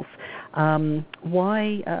rituals.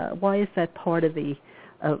 Why is that part of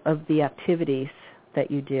the activities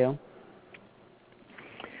that you do?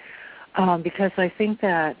 Because I think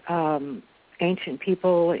that ancient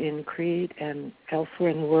people in Crete and elsewhere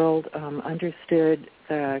in the world understood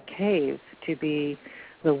the cave to be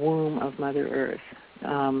the womb of Mother Earth,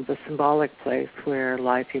 the symbolic place where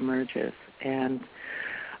life emerges. And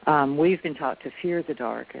we've been taught to fear the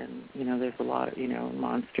dark, and, there's a lot of,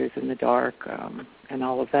 monsters in the dark and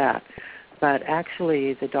all of that. But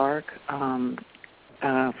actually the dark,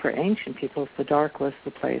 for ancient peoples, the dark was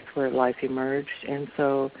the place where life emerged. And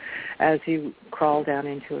so as you crawl down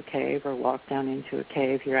into a cave or walk down into a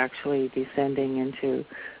cave, you're actually descending into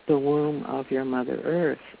the womb of your Mother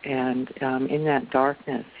Earth. And in that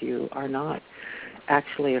darkness, you are not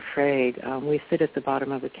actually afraid. We sit at the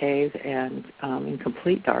bottom of a cave and in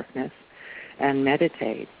complete darkness and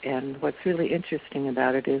meditate. And what's really interesting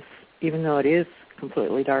about it is, even though it is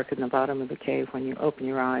completely dark in the bottom of the cave, when you open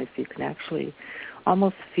your eyes, you can actually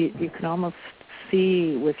almost see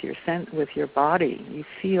with your body. You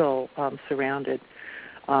feel surrounded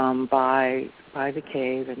by the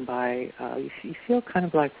cave, and you feel kind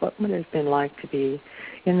of like what would it have been like to be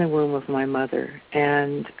in the womb of my mother.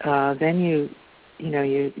 And then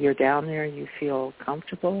you're down there. You feel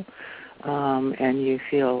comfortable, and you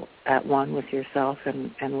feel at one with yourself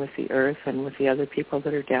and with the earth and with the other people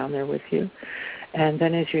that are down there with you. And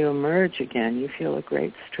then as you emerge again, you feel a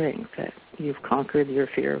great strength that you've conquered your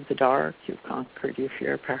fear of the dark. You've conquered your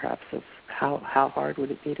fear perhaps of how hard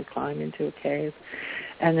would it be to climb into a cave.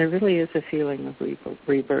 And there really is a feeling of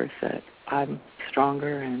rebirth, that I'm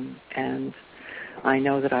stronger and I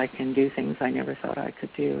know that I can do things I never thought I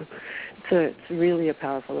could do. So it's really a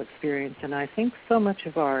powerful experience. And I think so much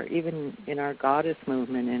of even in our goddess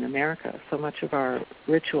movement in America, so much of our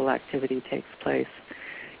ritual activity takes place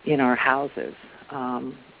in our houses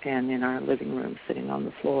and in our living room, sitting on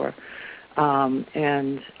the floor.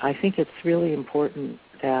 And I think it's really important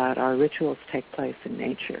that our rituals take place in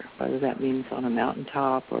nature, whether that means on a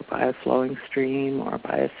mountaintop or by a flowing stream or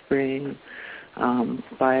by a spring,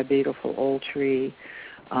 by a beautiful old tree,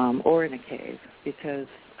 or in a cave, because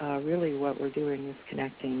really what we're doing is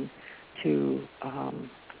connecting to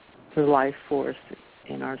the life force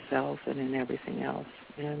in ourselves and in everything else.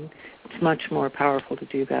 And it's much more powerful to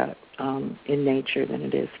do that in nature than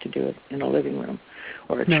it is to do it in a living room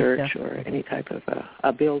or a church or any type of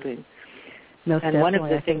a building. And one of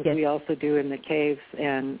the things we also do in the caves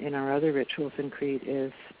and in our other rituals in Crete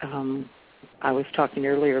is, I was talking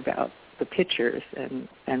earlier about the pitchers and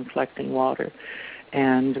collecting water.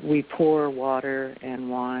 And we pour water and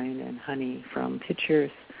wine and honey from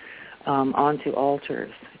pitchers onto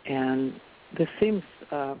altars. And this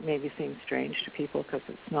maybe seems strange to people because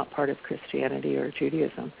it's not part of Christianity or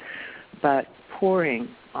Judaism, but pouring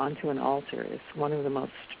onto an altar is one of the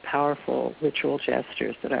most powerful ritual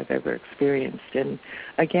gestures that I've ever experienced. And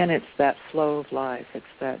again, it's that flow of life, it's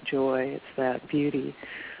that joy, it's that beauty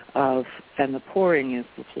and the pouring is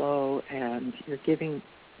the flow, and you're giving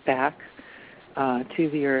back to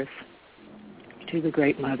the earth, to the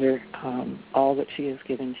Great Mother, all that she has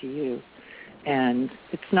given to you. And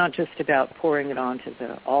it's not just about pouring it onto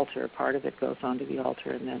the altar. Part of it goes onto the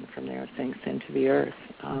altar, and then from there sinks into the earth,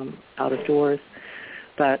 out of doors.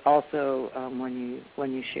 But also when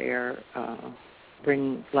you share,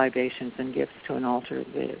 bring libations and gifts to an altar,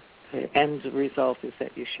 the end result is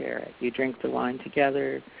that you share it. You drink the wine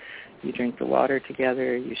together, you drink the water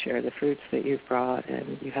together, you share the fruits that you've brought,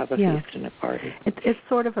 and you have a feast and a party. It's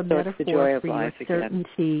sort of a metaphor the joy of for life your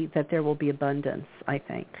certainty that there will be abundance, I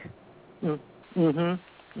think. Mm-hmm.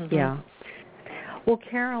 Mm-hmm. Yeah. Well,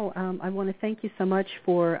 Carol, I want to thank you so much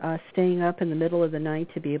for staying up in the middle of the night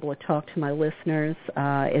to be able to talk to my listeners.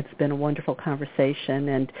 It's been a wonderful conversation.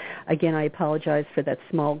 And, again, I apologize for that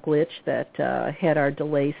small glitch that had our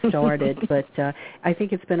delay started. But I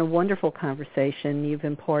think it's been a wonderful conversation. You've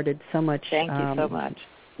imparted so much. Thank you so much.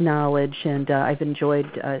 Knowledge, and I've enjoyed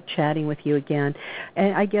chatting with you again.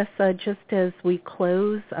 And I guess just as we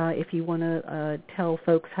close, if you want to tell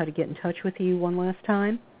folks how to get in touch with you one last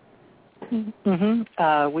time.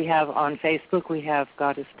 Mm-hmm. We have on Facebook, we have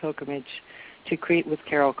Goddess Pilgrimage to Crete with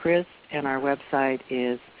Carol Chris, and our website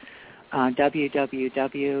is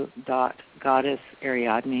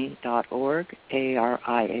www.goddessariadne.org,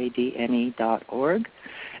 ARIADNE.org,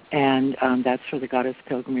 and that's for the Goddess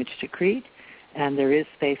Pilgrimage to Crete. And there is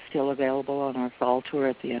space still available on our fall tour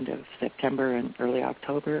at the end of September and early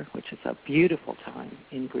October, which is a beautiful time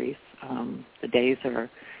in Greece. The days are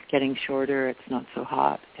getting shorter, it's not so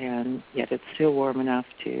hot, and yet it's still warm enough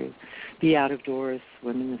to be out of doors,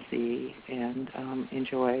 swim in the sea, and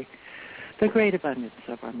enjoy the great abundance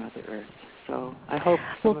of our Mother Earth. So I hope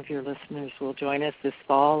some of your listeners will join us this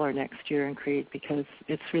fall or next year in Crete, because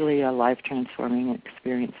it's really a life-transforming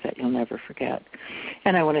experience that you'll never forget.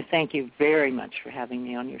 And I want to thank you very much for having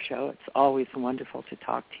me on your show. It's always wonderful to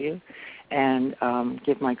talk to you, and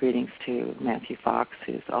give my greetings to Matthew Fox,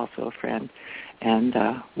 who's also a friend, and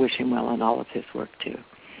wish him well in all of his work, too.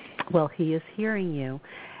 Well, he is hearing you.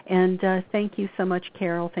 And thank you so much,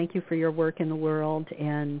 Carol. Thank you for your work in the world.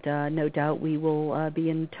 And no doubt we will be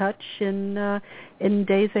in touch in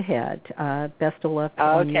days ahead. Best of luck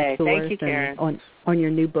on your tours. Thank you, Karen. And on your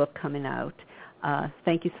new book coming out.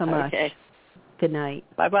 Thank you so much. Okay. Good night.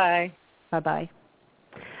 Bye-bye. Bye-bye.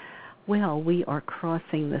 Well, we are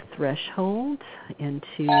crossing the threshold into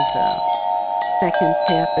the second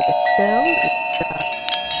half of the show.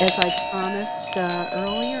 As I promised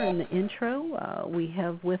earlier in the intro, we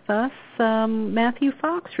have with us Matthew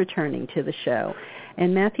Fox returning to the show.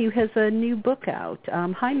 And Matthew has a new book out.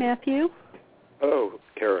 Hi, Matthew. Hello,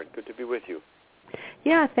 Karen. Good to be with you.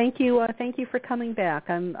 Yeah, thank you. Thank you for coming back.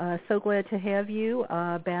 I'm so glad to have you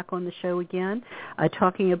back on the show again,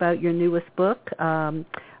 talking about your newest book,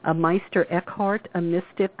 Meister Eckhart, a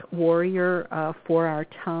Mystic Warrior for Our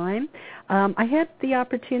Time. I had the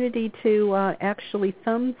opportunity to actually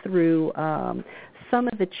thumb through some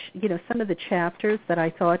of the chapters that I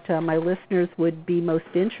thought my listeners would be most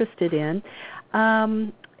interested in.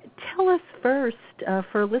 Tell us first,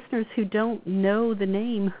 for listeners who don't know the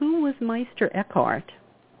name, who was Meister Eckhart?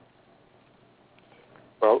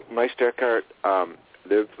 Well, Meister Eckhart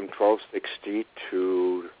lived from 1260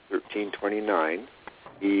 to 1329.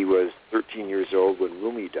 He was 13 years old when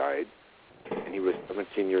Rumi died, and he was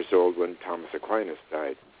 17 years old when Thomas Aquinas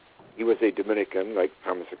died. He was a Dominican, like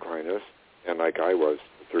Thomas Aquinas, and like I was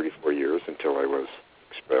for 34 years until I was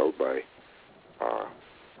expelled by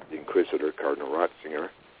the Inquisitor, Cardinal Ratzinger.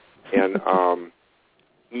 And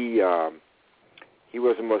he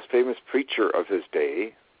was the most famous preacher of his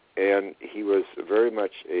day, and he was very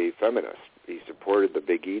much a feminist. He supported the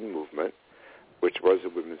Beguine movement, which was a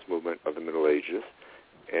women's movement of the Middle Ages.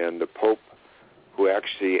 And the Pope, who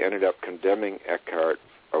actually ended up condemning Eckhart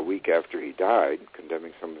a week after he died,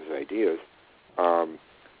 condemning some of his ideas,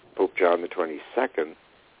 Pope John the 22nd,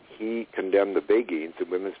 he condemned the Beguines, the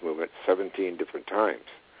women's movement, 17 different times,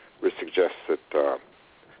 which suggests that the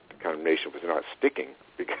condemnation was not sticking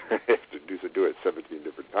because they have to do it 17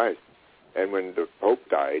 different times. And when the Pope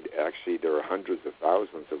died, actually there were hundreds of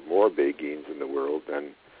thousands of more Beguines in the world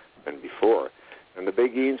than before. And the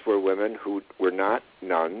Beguines were women who were not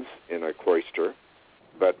nuns in a cloister,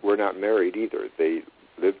 but were not married either. They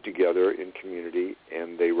lived together in community,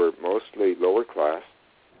 and they were mostly lower class,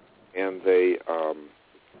 and they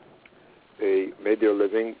made their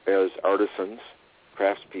living as artisans,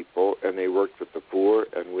 craftspeople, and they worked with the poor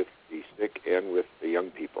and with the sick and with the young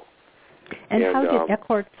people. And how did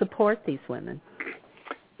Eckhart support these women?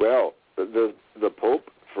 Well, the Pope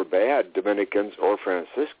forbade Dominicans or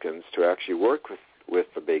Franciscans to actually work with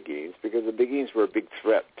the Beguines because the Beguines were a big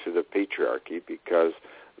threat to the patriarchy because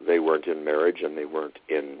they weren't in marriage and they weren't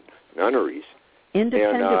in nunneries.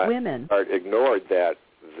 Independent women. Eckhart ignored that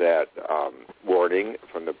warning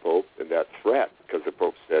from the Pope and that threat because the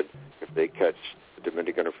Pope said if they catch the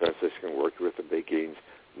Dominican or Franciscan working with the Beguines,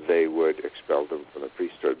 they would expel them from the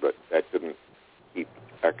priesthood, but that didn't keep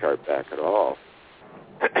Eckhart back at all.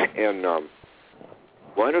 And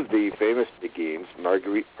one of the famous Beguines,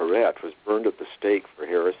 Marguerite Perret, was burned at the stake for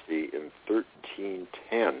heresy in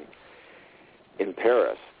 1310 in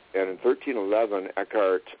Paris. And in 1311,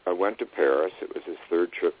 Eckhart went to Paris. It was his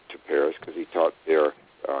third trip to Paris because he taught there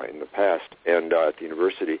in the past and at the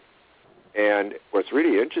university. And what's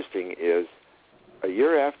really interesting is a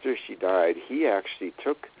year after she died, he actually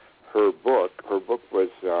took her book. Her book was,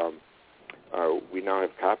 we now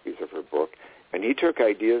have copies of her book, and he took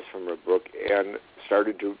ideas from her book and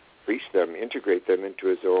started to preach them, integrate them into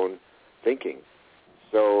his own thinking.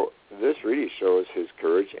 So this really shows his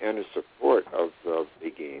courage and his support of the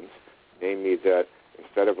Beguines, namely that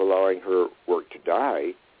instead of allowing her work to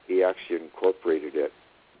die, he actually incorporated it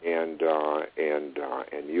and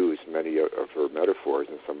used many of her metaphors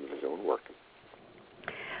in some of his own work.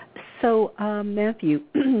 So, Matthew,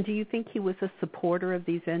 do you think he was a supporter of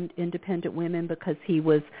these independent women because he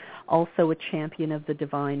was also a champion of the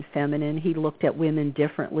divine feminine? He looked at women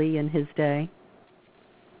differently in his day?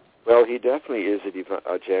 Well, he definitely is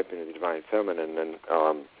a champion of the divine feminine. And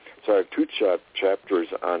so I have two chapters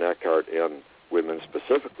on Eckhart and women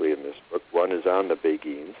specifically in this book. One is on the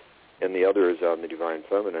Beguines, and the other is on the divine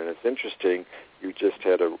feminine. It's interesting, you just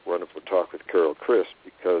had a wonderful talk with Carol Christ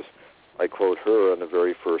because I quote her on the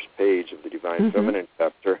very first page of the Divine Feminine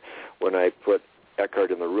chapter when I put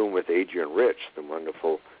Eckhart in the room with Adrienne Rich, the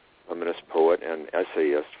wonderful feminist poet and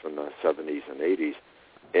essayist from the 70s and 80s.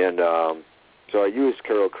 And so I used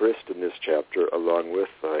Carol Christ in this chapter along with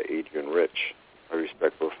Adrienne Rich. I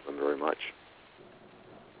respect both of them very much.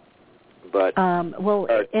 But and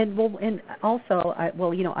also,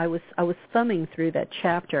 I was thumbing through that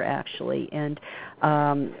chapter actually, and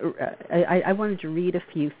I wanted to read a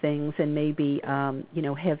few things and maybe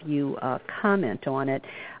have you comment on it.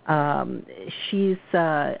 She's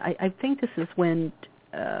I think this is when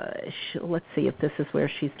let's see if this is where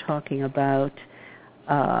she's talking about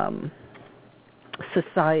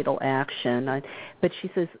societal action. But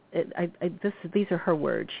she says, these are her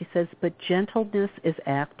words. She says, but gentleness is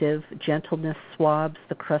active. Gentleness swabs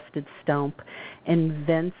the crusted stump,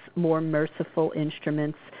 invents more merciful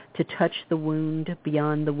instruments to touch the wound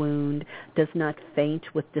beyond the wound, does not faint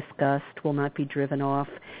with disgust, will not be driven off,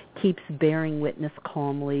 keeps bearing witness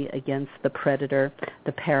calmly against the predator,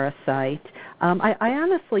 the parasite. I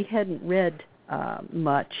honestly hadn't read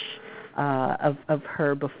much of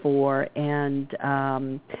her before, and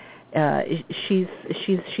she's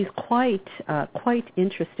quite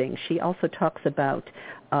interesting. She also talks about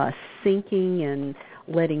sinking and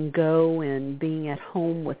letting go and being at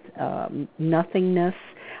home with nothingness.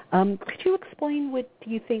 Could you explain what do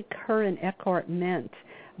you think her and Eckhart meant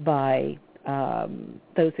by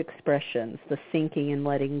those expressions, the sinking and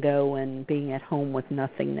letting go and being at home with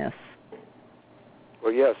nothingness?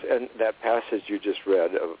 Well, yes, and that passage you just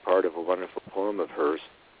read, a part of a wonderful poem of hers,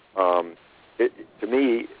 to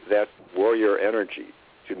me, that's warrior energy,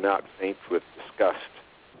 to not faint with disgust,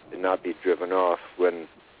 to not be driven off when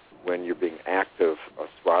you're being active,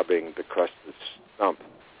 swabbing the crusted stump,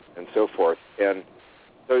 and so forth. And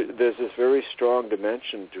so there's this very strong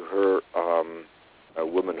dimension to her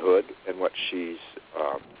womanhood and what she's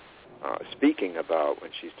speaking about when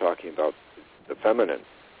she's talking about the feminine.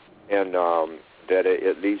 And that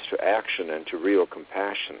it leads to action and to real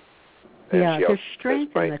compassion. And there's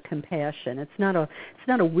strength in the compassion. It's not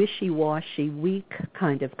a wishy-washy, weak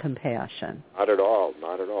kind of compassion. Not at all.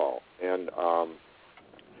 And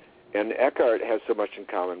Eckhart has so much in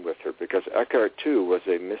common with her because Eckhart too was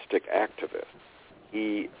a mystic activist.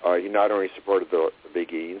 He not only supported the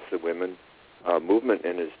Beguines, the women movement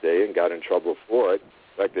in his day, and got in trouble for it.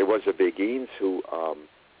 In fact, there was a Beguines who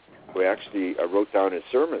actually wrote down his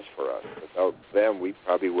sermons for us. Without them, we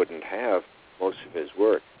probably wouldn't have most of his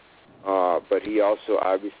work. But he also,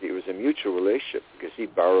 obviously, it was a mutual relationship because he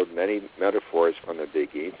borrowed many metaphors from the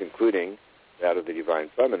Beguines, including that of the divine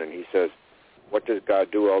feminine. He says, what does God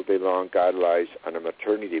do all day long? God lies on a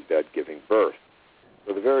maternity bed giving birth.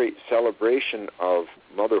 So the very celebration of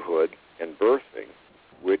motherhood and birthing,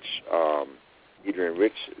 which Adrienne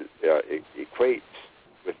Rich equates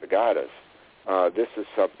with the goddess, this is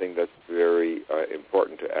something that's very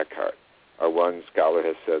important to Eckhart. One scholar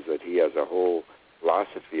has said that he has a whole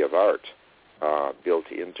philosophy of art built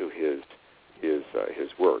into his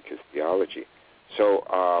work, his theology. So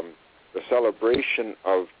the celebration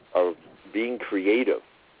of being creative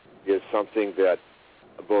is something that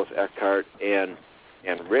both Eckhart and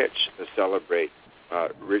Rich celebrate.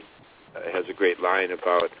 Rich has a great line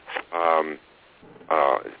about, if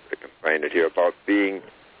I can find it here, about being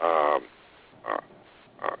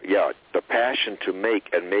the passion to make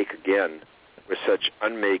and make again with such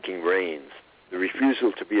unmaking reins, the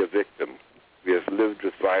refusal to be a victim. We have lived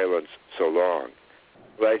with violence so long.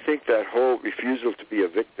 But I think that whole refusal to be a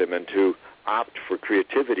victim and to opt for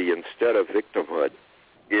creativity instead of victimhood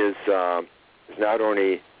is not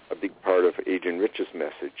only a big part of Adrienne Rich's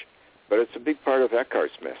message, but it's a big part of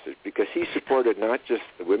Eckhart's message because he supported not just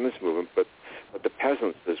the women's movement but the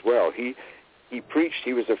peasants as well. He preached.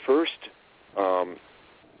 He was the first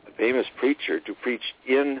famous preacher to preach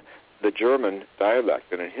in the German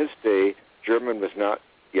dialect, and in his day, German was not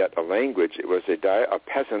yet a language; it was a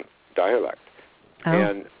peasant dialect,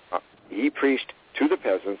 and he preached to the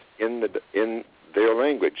peasants in their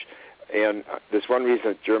language. And there's one reason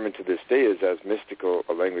that German to this day is as mystical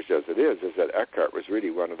a language as it is that Eckhart was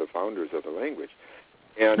really one of the founders of the language.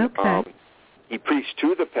 And he preached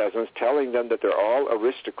to the peasants, telling them that they're all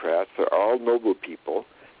aristocrats, they're all noble people,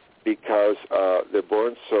 because they're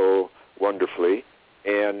born so wonderfully,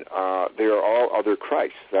 and they are all other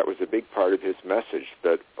Christs. That was a big part of his message,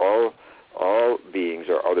 that all beings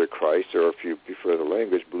are other Christs, or if you prefer the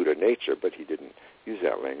language, Buddha nature, but he didn't use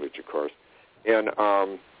that language, of course. And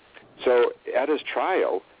so at his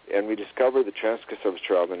trial, and we discovered the transcripts of his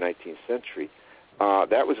trial in the 19th century,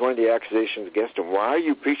 that was one of the accusations against him. Why are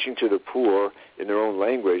you preaching to the poor in their own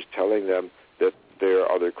language, telling them that they're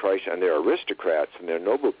other Christ and they're aristocrats and they're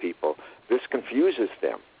noble people? This confuses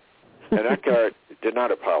them. And Eckhart did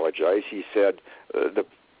not apologize. He said,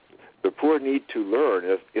 the poor need to learn.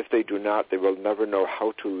 If they do not, they will never know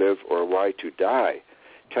how to live or why to die.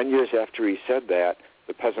 10 years after he said that,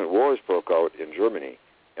 the peasant wars broke out in Germany,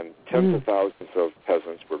 and tens of thousands of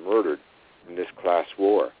peasants were murdered in this class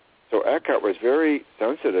war. So Eckhart was very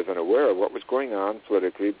sensitive and aware of what was going on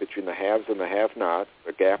politically between the haves and the have-nots.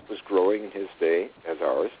 The gap was growing in his day, as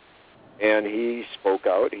ours, and he spoke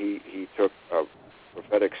out. He took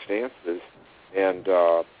prophetic stances, and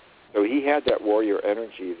so he had that warrior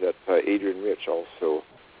energy that Adrienne Rich also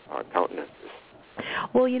countenances.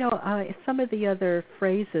 Well, some of the other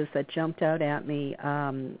phrases that jumped out at me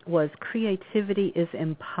was creativity is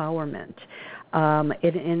empowerment. And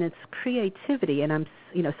it's creativity, and I'm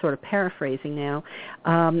sort of paraphrasing now.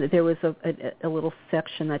 There was a little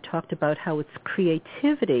section that talked about how it's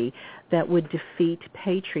creativity that would defeat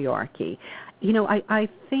patriarchy. I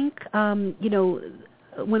think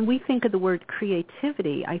when we think of the word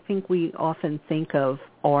creativity, I think we often think of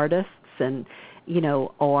artists and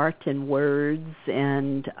art and words,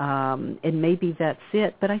 and maybe that's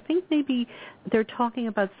it. But I think maybe they're talking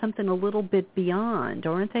about something a little bit beyond,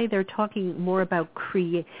 aren't they? They're talking more about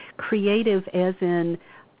creative as in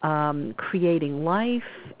creating life,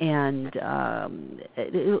 and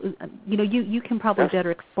you can probably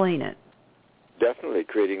better explain it. Definitely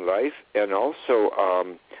creating life, and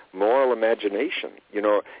also moral imagination.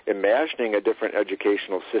 Imagining a different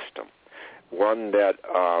educational system. One that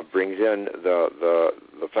brings in the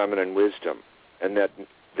feminine wisdom, and that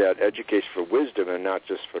educates for wisdom and not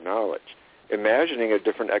just for knowledge. Imagining a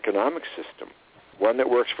different economic system, one that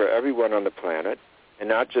works for everyone on the planet, and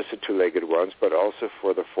not just the two-legged ones, but also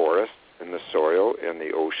for the forests and the soil and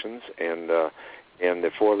the oceans and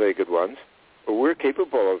the four-legged ones. But we're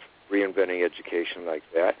capable of reinventing education like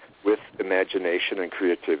that with imagination and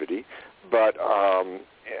creativity, but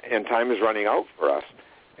and time is running out for us.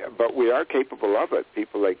 But we are capable of it.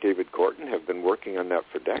 People like David Corton have been working on that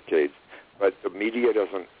for decades, but the media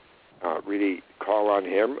doesn't really call on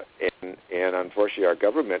him, and unfortunately our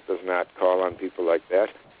government does not call on people like that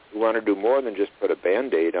who want to do more than just put a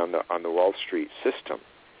Band-Aid on the Wall Street system.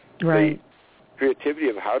 Right. The creativity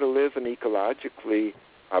of how to live an ecologically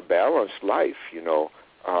balanced life,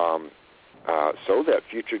 so that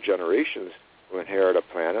future generations will inherit a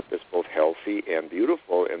planet that's both healthy and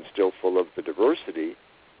beautiful and still full of the diversity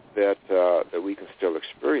that we can still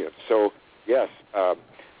experience. So yes,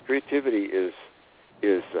 creativity is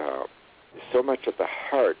so much at the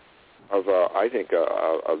heart of I think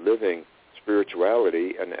a living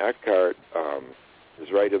spirituality, and Eckhart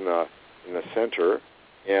is right in the center,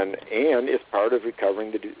 and it's part of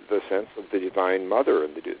recovering the sense of the divine mother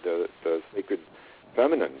and the sacred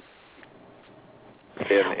feminine.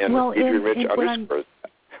 And Adrienne Rich underscores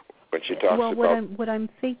that when she talks about. What I'm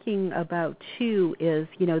thinking about too is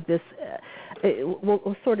this.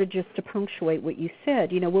 Well, sort of just to punctuate what you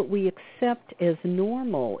said, what we accept as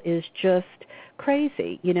normal is just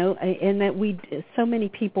crazy, and that so many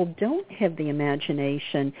people don't have the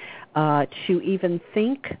imagination to even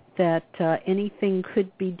think that anything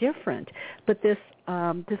could be different. But this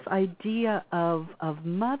idea of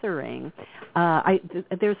mothering,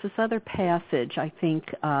 there's this other passage I think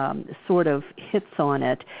sort of hits on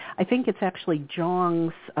it. I think it's actually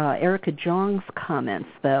Erica Jong's comments,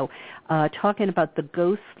 though, talking about the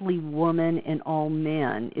ghostly woman in all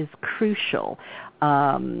men is crucial.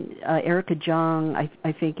 Erica Jong,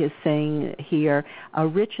 I think, is saying here,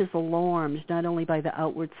 Rich is alarmed not only by the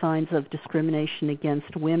outward signs of discrimination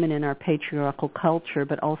against women in our patriarchal culture,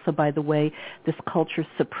 but also by the way this culture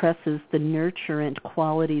suppresses the nurturant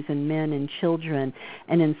qualities in men and children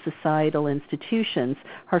and in societal institutions.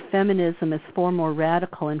 Her feminism is far more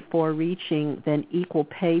radical and far-reaching than equal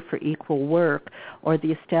pay for equal work or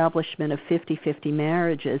the establishment of 50-50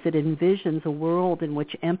 marriages. It envisions a world in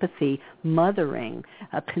which empathy, mothering,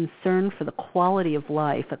 a concern for the quality of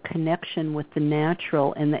life, a connection with the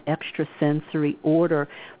natural and the extrasensory order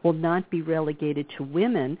will not be relegated to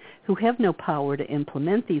women who have no power to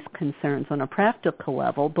implement these concerns on a practical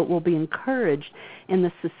level, but will be encouraged in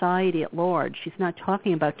the society at large. She's not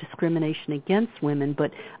talking about discrimination against women,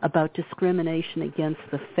 but about discrimination against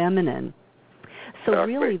the feminine. So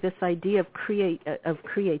really this idea of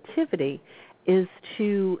creativity is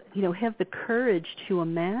to, have the courage to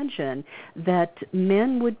imagine that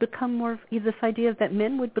men would become more, this idea that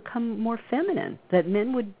men would become more feminine, that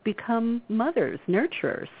men would become mothers,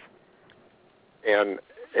 nurturers. And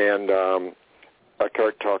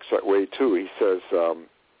Eckhart talks that way too. He says,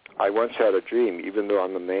 I once had a dream, even though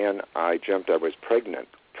I'm a man, I dreamt I was pregnant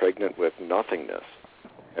with nothingness.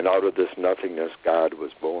 And out of this nothingness, God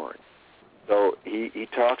was born. So he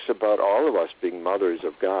talks about all of us being mothers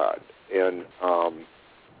of God. And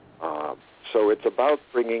so it's about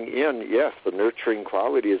bringing in, yes, the nurturing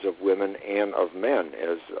qualities of women and of men,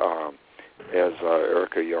 as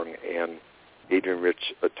Erica Jong and Adrienne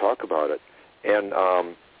Rich talk about it. And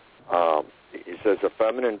He says the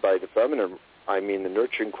feminine, by the feminine, I mean the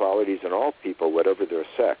nurturing qualities in all people, whatever their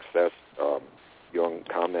sex. That's Jung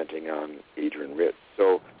commenting on Adrienne Rich.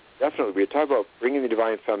 So definitely, we talk about bringing the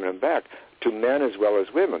divine feminine back to men as well as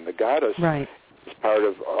women. The goddess is part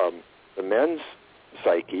of the men's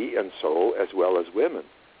psyche and soul as well as women.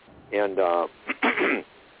 And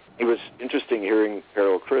it was interesting hearing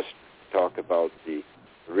Carol Christ talk about the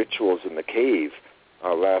rituals in the cave.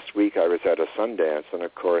 Last week I was at a Sundance, and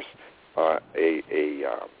of course a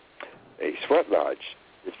sweat lodge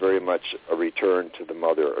is very much a return to the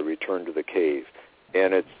mother, a return to the cave.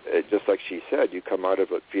 And it's just like she said, you come out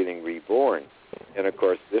of it feeling reborn. And of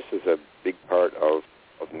course this is a big part of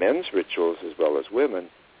men's rituals as well as women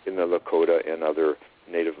in the Lakota and other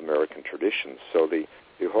Native American traditions. So the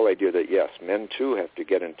whole idea that, yes, men too have to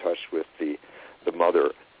get in touch with the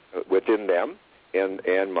mother within them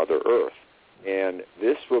and Mother Earth. And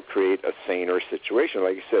this will create a saner situation.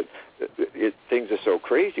 Like you said, things are so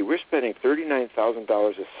crazy. We're spending $39,000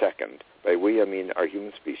 a second, by we I mean our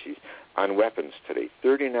human species, on weapons today.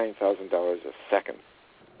 $39,000 a second.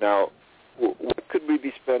 Now, what could we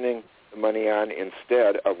be spending the money on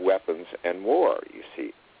instead of weapons and war, you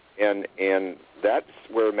see? And that's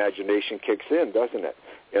where imagination kicks in, doesn't it?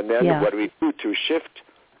 And then what do we do to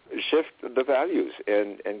shift the values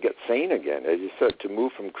and get sane again, as you said, to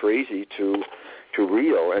move from crazy to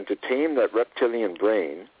real, and to tame that reptilian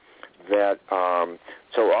brain that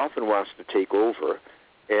so often wants to take over,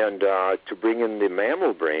 and to bring in the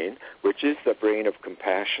mammal brain, which is the brain of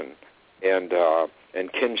compassion and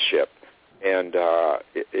kinship, and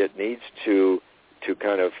it needs to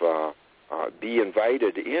kind of be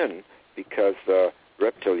invited in, because the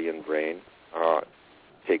reptilian brain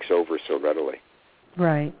takes over so readily.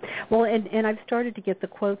 Right. Well, and I've started to get the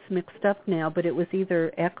quotes mixed up now, but it was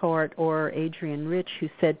either Eckhart or Adrienne Rich who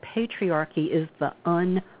said patriarchy is the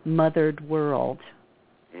unmothered world.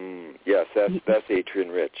 Yes, that's Adrienne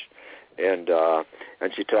Rich, and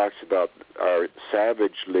she talks about our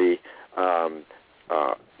savagely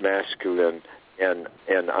masculine and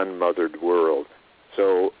unmothered world.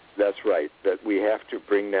 So that's right, that we have to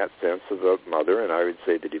bring that sense of the mother, and I would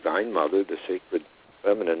say the divine mother, the sacred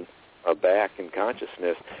feminine, back in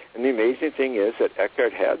consciousness. And the amazing thing is that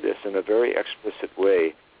Eckhart had this in a very explicit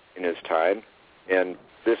way in his time, and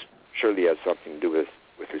this surely has something to do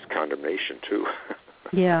with his condemnation too.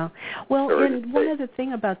 Yeah. Well, and one other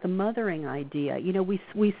thing about the mothering idea,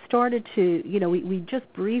 we started to, we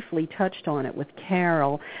just briefly touched on it with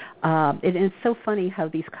Carol. And it's so funny how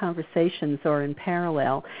these conversations are in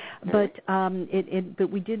parallel, but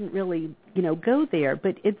but we didn't really, go there.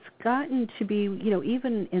 But it's gotten to be,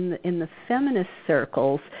 even in the feminist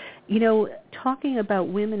circles, talking about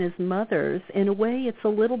women as mothers, in a way it's a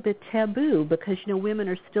little bit taboo, because, women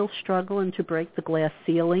are still struggling to break the glass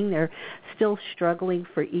ceiling. They're still struggling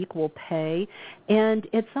for equal pay. And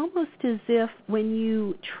it's almost as if when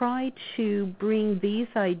you try to bring these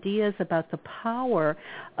ideas about the power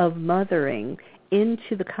of mothering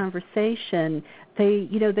into the conversation,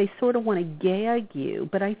 they sort of want to gag you.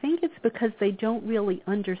 But I think it's because they don't really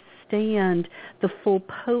understand the full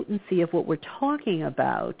potency of what we're talking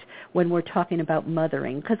about when we're talking about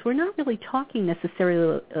mothering, because we're not really talking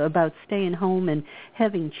necessarily about staying home and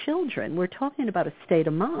having children. We're talking about a state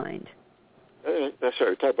of mind. That's right.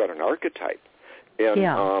 We talk about an archetype.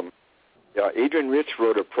 And Adrienne Rich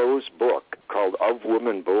wrote a prose book called Of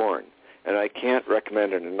Woman Born, and I can't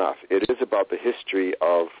recommend it enough. It is about the history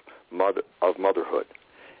of motherhood,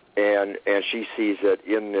 and she sees it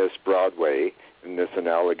in this broad way, in this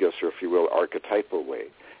analogous, or if you will, archetypal way.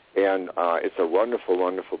 And it's a wonderful,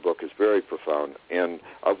 wonderful book. It's very profound. And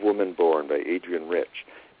Of Woman Born by Adrienne Rich.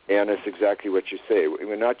 And it's exactly what you say.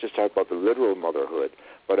 We're not just talking about the literal motherhood,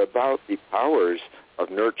 but about the powers of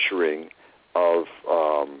nurturing, of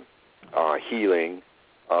healing,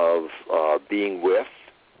 of being with,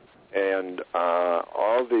 and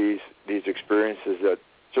all these experiences that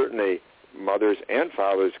certainly mothers and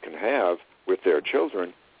fathers can have with their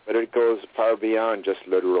children, but it goes far beyond just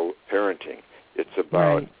literal parenting. It's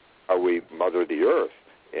about how we mother the earth,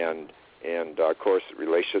 and of course the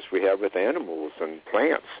relationships we have with animals and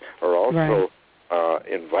plants are also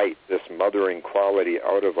invite this mothering quality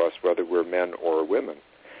out of us, whether we're men or women.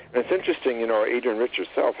 And it's interesting, Adrienne Rich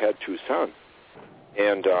herself had 2 sons,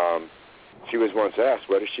 and she was once asked,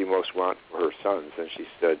 what does she most want for her sons? And she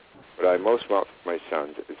said, what I most want for my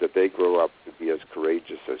sons is that they grow up to be as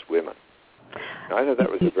courageous as women. And I thought that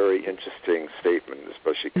was a very interesting statement,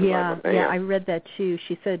 especially because I'm a man. Yeah, I read that too.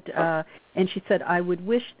 She said, I would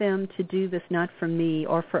wish them to do this not for me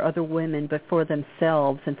or for other women, but for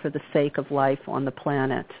themselves and for the sake of life on the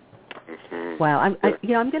planet. Mm-hmm. Wow, I'm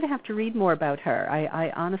going to have to read more about her.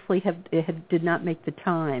 I honestly did not make the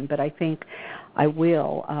time, but I think I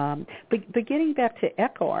will. But getting back to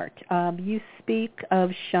Eckhart, you speak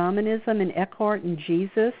of shamanism and Eckhart and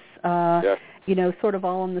Jesus. Yes. Sort of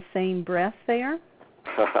all in the same breath there.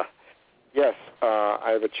 Yes,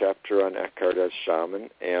 I have a chapter on Eckhart as shaman,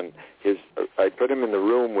 and I put him in the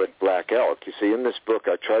room with Black Elk. You see, in this book,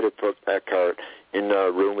 I try to put Eckhart in a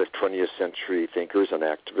room with 20th century thinkers and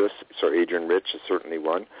activists. So Adrienne Rich is certainly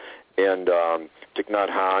one, and Thich Nhat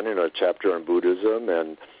Hanh in a chapter on Buddhism,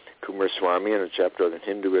 and Kumar Swami in a chapter on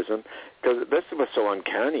Hinduism, because this was so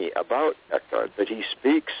uncanny about Eckhart, that he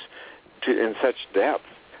speaks in such depth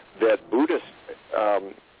that Buddhists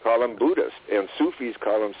call him Buddhist, and Sufis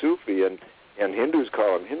call him Sufi, and Hindus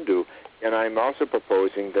call him Hindu. And I'm also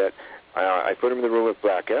proposing that I put him in the room with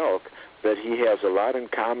Black Elk, that he has a lot in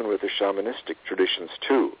common with the shamanistic traditions,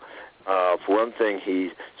 too. For one thing, he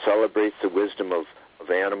celebrates the wisdom of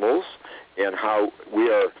animals and how we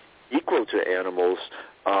are equal to animals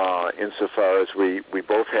insofar as we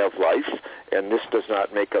both have life, and this does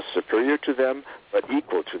not make us superior to them, but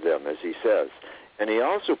equal to them, as he says. And he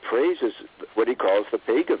also praises what he calls the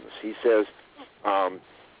pagans. He says,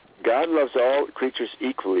 God loves all creatures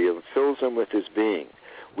equally and fills them with his being.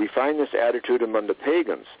 We find this attitude among the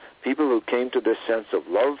pagans, people who came to this sense of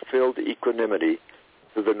love-filled equanimity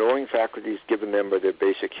through the knowing faculties given them by their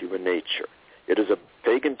basic human nature. It is a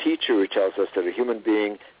pagan teacher who tells us that a human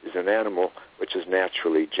being is an animal which is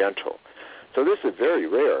naturally gentle. So this is very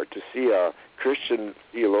rare to see a Christian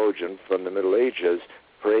theologian from the Middle Ages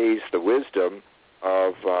praise the wisdom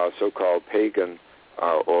of so-called pagan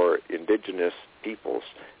or indigenous peoples.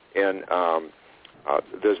 And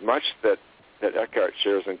there's much that Eckhart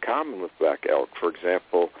shares in common with Black Elk. For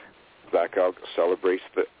example, Black Elk celebrates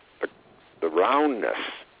the roundness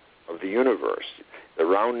of the universe, the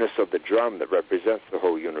roundness of the drum that represents the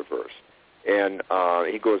whole universe. And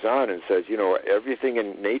he goes on and says, everything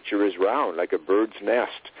in nature is round, like a bird's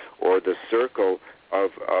nest, or the circle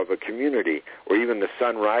of a community, or even the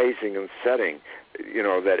sun rising and setting,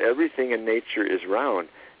 that everything in nature is round.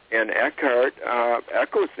 And Eckhart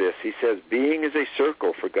echoes this. He says, being is a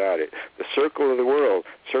circle for God, the circle of the world,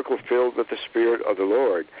 circle filled with the Spirit of the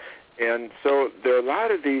Lord. And so there are a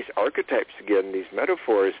lot of these archetypes, again, these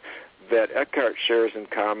metaphors that Eckhart shares in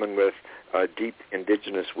common with deep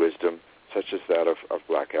indigenous wisdom, such as that of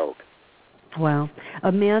Black Elk. Wow,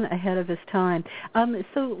 a man ahead of his time.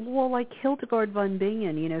 Like Hildegard von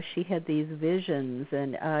Bingen, she had these visions,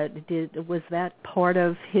 and was that part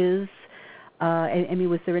of his?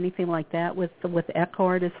 Was there anything like that with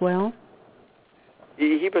Eckhart as well?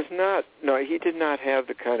 He was not. No, he did not have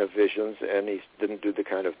the kind of visions, and he didn't do the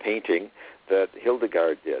kind of painting that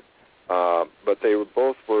Hildegard did. But they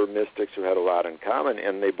both were mystics who had a lot in common,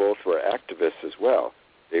 and they both were activists as well.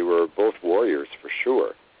 They were both warriors for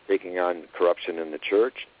sure, taking on corruption in the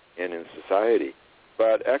church and in society.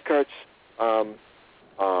 But Eckhart's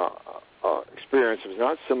experience was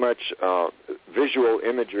not so much visual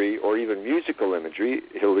imagery or even musical imagery.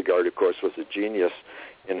 Hildegard, of course, was a genius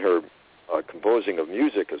in her composing of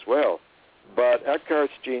music as well. But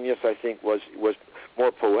Eckhart's genius, I think, was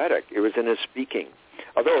more poetic. It was in his speaking.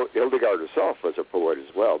 Although Hildegard herself was a poet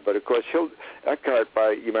as well. But, of course, Eckhart,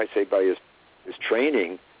 you might say by his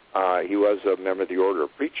training, he was a member of the Order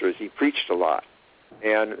of Preachers. He preached a lot.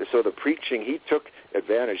 And so the preaching, he took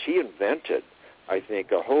advantage. He invented, I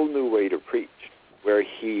think, a whole new way to preach, where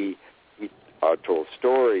he told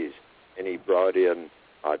stories, and he brought in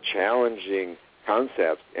challenging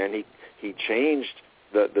concepts, and he changed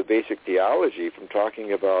the basic theology from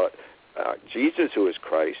talking about Jesus, who is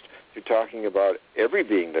Christ, to talking about every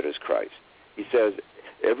being that is Christ. He says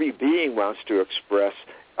every being wants to express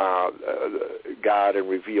God and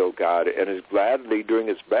reveal God, and is gladly doing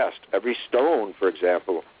its best. Every stone, for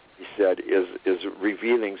example, he said, is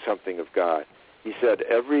revealing something of God. He said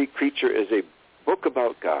every creature is a book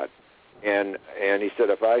about God. And he said,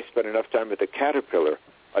 if I spent enough time with a caterpillar,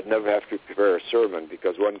 I'd never have to prepare a sermon,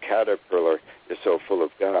 because one caterpillar is so full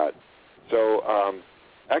of God. So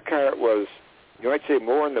Eckhart was, you might say,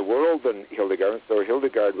 more in the world than Hildegard. So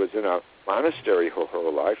Hildegard was in a monastery her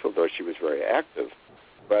whole life, although she was very active.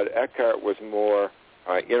 But Eckhart was more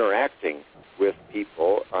interacting with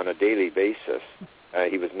people on a daily basis.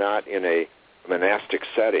 He was not in a monastic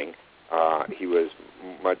setting. He was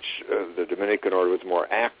the Dominican order was more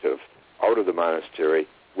active out of the monastery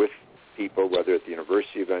with people, whether at the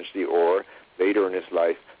university eventually or later in his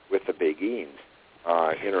life with the Beguines,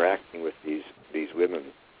 interacting with these women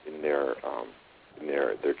in their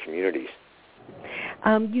communities.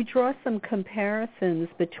 You draw some comparisons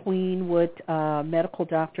between what medical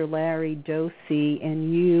Dr. Larry Dosey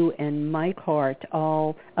and you and Eckhart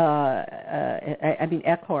all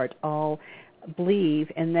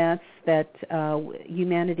believe, and that's that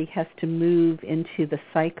humanity has to move into the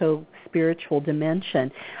psycho-spiritual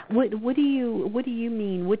dimension. What do you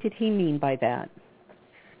mean? What did he mean by that?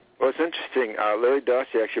 Well, it's interesting. Larry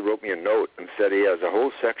Dosey actually wrote me a note and said he has a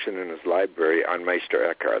whole section in his library on Meister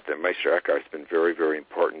Eckhart, that Meister Eckhart has been very, very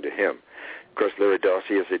important to him. Of course, Larry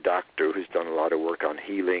Dosey is a doctor who's done a lot of work on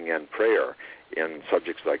healing and prayer and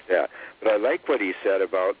subjects like that. But I like what he said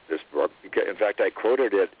about this book. In fact, I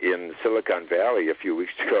quoted it in Silicon Valley a few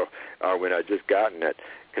weeks ago when I'd just gotten it,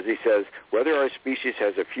 because he says, whether our species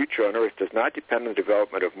has a future on Earth does not depend on the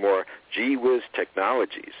development of more gee-whiz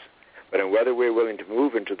technologies, but on whether we're willing to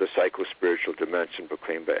move into the psycho-spiritual dimension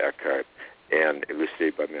proclaimed by Eckhart and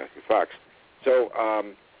elucidated by Matthew Fox. So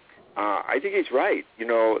I think he's right. You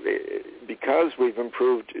know, because we've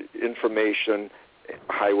improved information,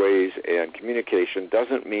 highways, and communication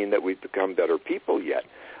doesn't mean that we've become better people yet.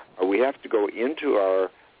 We have to go into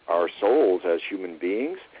our souls as human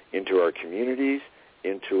beings, into our communities,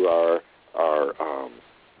 into our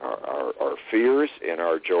fears and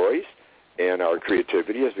our joys, and our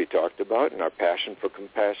creativity, as we talked about, and our passion for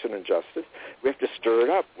compassion and justice. We have to stir it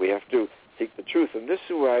up. We have to seek the truth. And this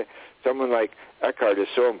is why someone like Eckhart is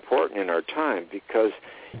so important in our time, because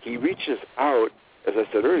he reaches out, as I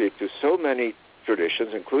said earlier, to so many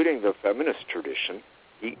traditions, including the feminist tradition.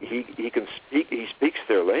 He can speak. He speaks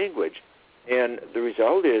their language, and the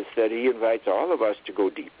result is that he invites all of us to go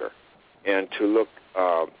deeper and to look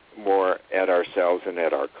more at ourselves and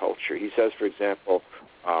at our culture. He says, for example,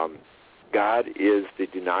 God is the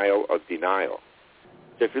denial of denial.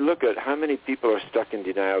 So if you look at how many people are stuck in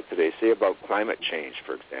denial today, say about climate change,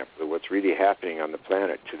 for example, what's really happening on the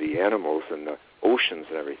planet to the animals and the oceans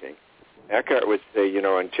and everything, Eckhart would say, you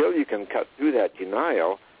know, until you can cut through that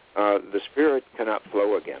denial, the spirit cannot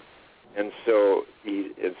flow again. And so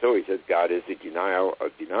he says God is the denial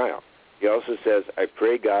of denial. He also says, I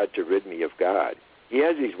pray God to rid me of God. He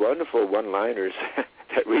has these wonderful one-liners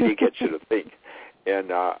that really get you to think.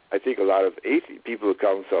 And I think a lot of people who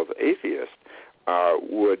call themselves atheists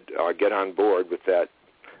would get on board with that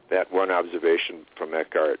one observation from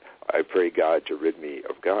Eckhart, I pray God to rid me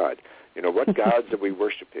of God. You know, what gods are we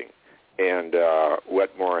worshiping? And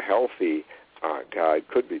what more healthy God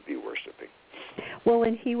could we be worshiping? Well,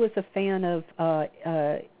 and he was a fan of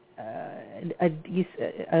an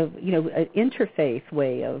interfaith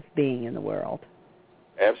way of being in the world.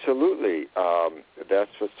 Absolutely.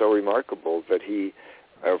 That's what's so remarkable, that he,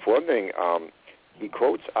 for one thing, he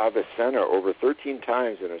quotes Avicenna over 13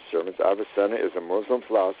 times in his sermons. Avicenna is a Muslim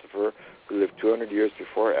philosopher who lived 200 years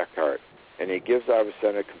before Eckhart, and he gives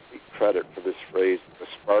Avicenna complete credit for this phrase, the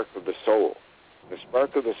spark of the soul. The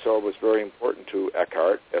spark of the soul was very important to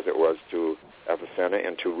Eckhart, as it was to Avicenna,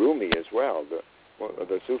 and to Rumi as well,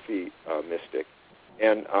 the Sufi mystic.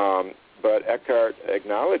 And but Eckhart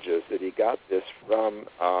acknowledges that he got this from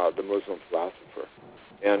the Muslim philosopher.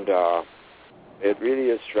 And it really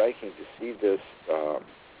is striking to see this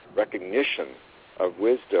recognition of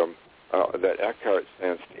wisdom that Eckhart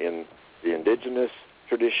sensed in the indigenous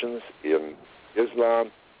traditions, in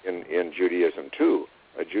Islam, in Judaism too.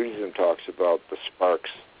 Judaism talks about the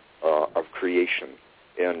sparks of creation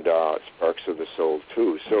and sparks of the soul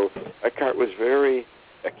too. So Eckhart was very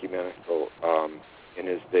ecumenical in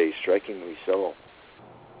his day, strikingly so.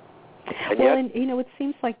 And you know, it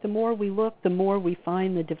seems like the more we look, the more we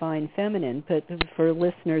find the divine feminine. But for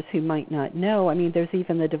listeners who might not know, I mean, there's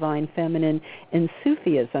even the divine feminine in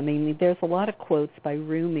Sufism. I mean, there's a lot of quotes by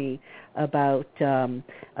Rumi about, him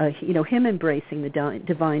embracing the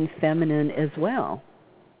divine feminine as well.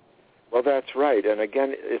 Well, that's right. And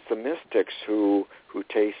again, it's the mystics who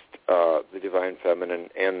taste the divine feminine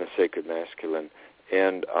and the sacred masculine.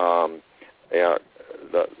 And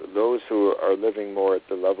those who are living more at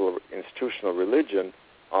the level of institutional religion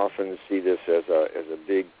often see this as a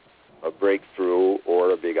big breakthrough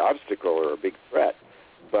or a big obstacle or a big threat.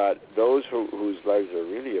 But those whose lives are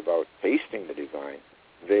really about tasting the divine,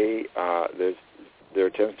 there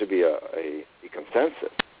tends to be a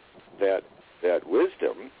consensus that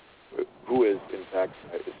wisdom, who is in fact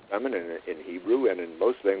is feminine in Hebrew and in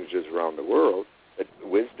most languages around the world, that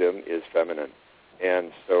wisdom is feminine.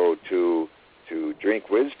 And so to drink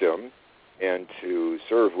wisdom and to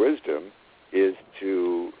serve wisdom is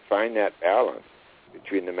to find that balance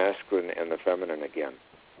between the masculine and the feminine again.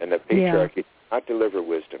 And the patriarchy does not deliver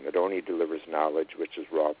wisdom. It only delivers knowledge, which is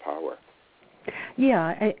raw power.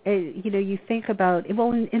 Yeah, you think about,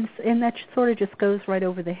 and that sort of just goes right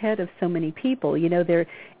over the head of so many people. They're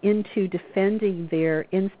into defending their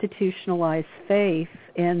institutionalized faith,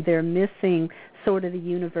 and they're missing sort of the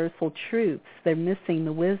universal truths. They're missing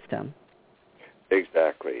the wisdom.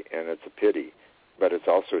 Exactly, and it's a pity, but it's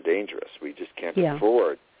also dangerous. We just can't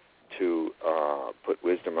afford to put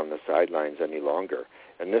wisdom on the sidelines any longer.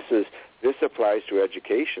 And this applies to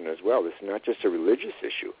education as well. This is not just a religious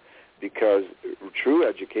issue, because true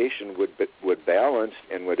education would balance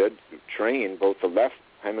and would train both the left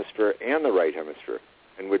hemisphere and the right hemisphere,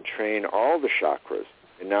 and would train all the chakras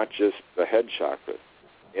and not just the head chakras.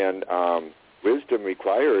 And wisdom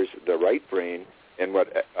requires the right brain and what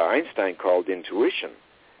Einstein called intuition.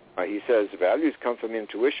 He says values come from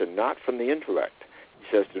intuition, not from the intellect.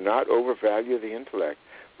 He says do not overvalue the intellect.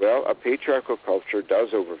 Well, a patriarchal culture does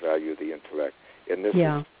overvalue the intellect, and this is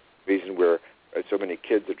the reason where so many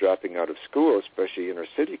kids are dropping out of school, especially inner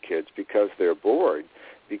city kids, because they're bored,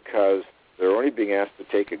 because they're only being asked to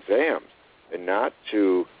take exams and not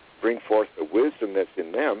to bring forth the wisdom that's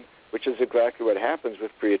in them, which is exactly what happens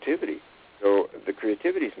with creativity. So the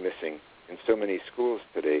creativity is missing in so many schools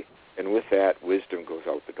today, and with that, wisdom goes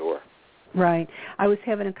out the door. Right. I was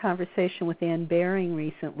having a conversation with Ann Baring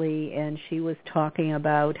recently, and she was talking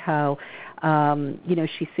about how,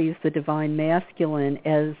 she sees the divine masculine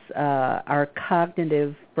as our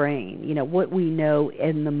cognitive brain, what we know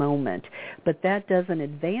in the moment. But that doesn't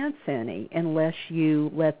advance any unless you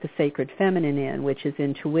let the sacred feminine in, which is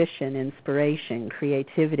intuition, inspiration,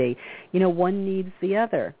 creativity. One needs the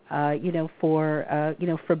other,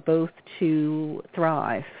 for both to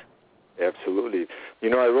thrive. Absolutely.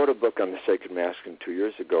 I wrote a book on the sacred masculine 2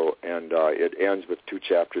 years ago, and it ends with 2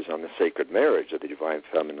 chapters on the sacred marriage of the divine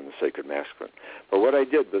feminine and the sacred masculine. But what I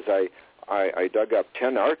did was I dug up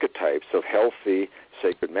 10 archetypes of healthy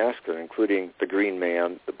sacred masculine, including the green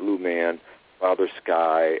man, the blue man, father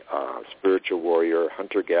sky, spiritual warrior,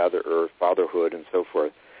 hunter-gatherer, fatherhood, and so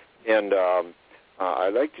forth. And I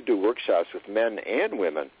like to do workshops with men and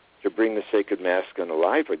women to bring the sacred masculine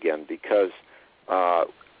alive again, because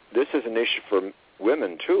this is an issue for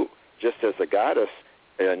women too. Just as the goddess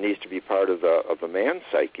needs to be part of the man's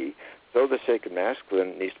psyche, so the sacred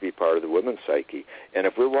masculine needs to be part of the woman's psyche. And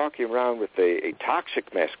if we're walking around with a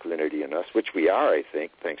toxic masculinity in us, which we are, I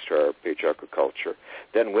think, thanks to our patriarchal culture,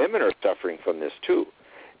 then women are suffering from this too.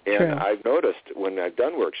 And True. I've noticed when I've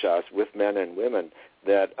done workshops with men and women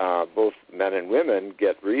that both men and women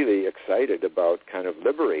get really excited about kind of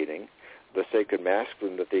liberating the sacred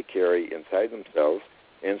masculine that they carry inside themselves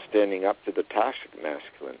and standing up to the toxic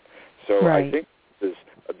masculine. So right. I think this is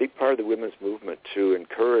a big part of the women's movement to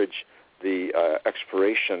encourage the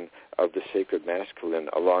exploration of the sacred masculine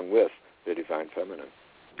along with the divine feminine.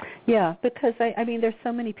 Yeah, because, there's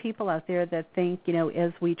so many people out there that think,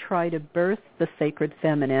 as we try to birth the sacred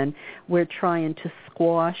feminine, we're trying to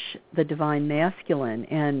squash the divine masculine,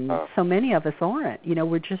 and so many of us aren't.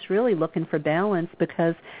 We're just really looking for balance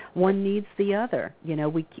because one needs the other.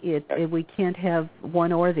 We can't have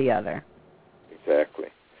one or the other. Exactly.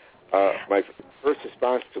 My first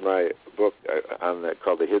response to my book on that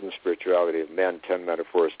called The Hidden Spirituality of Men, 10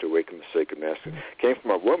 Metaphors to Awaken the Sacred Masculine, came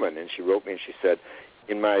from a woman, and she wrote me and she said,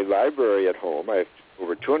 in my library at home, I have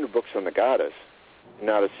over 200 books on the goddess,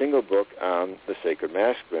 not a single book on the sacred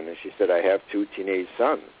masculine. And she said, I have 2 teenage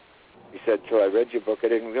sons. She said, till I read your book, I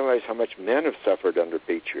didn't realize how much men have suffered under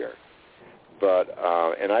patriarchy. But,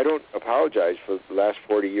 and I don't apologize for the last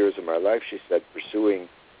 40 years of my life, she said, pursuing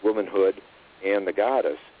womanhood and the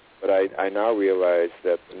goddess. But I now realize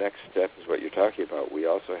that the next step is what you're talking about. We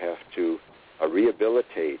also have to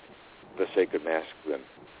rehabilitate the sacred masculine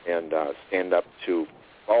and stand up to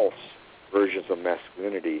false versions of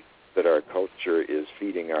masculinity that our culture is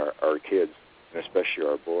feeding our kids, and especially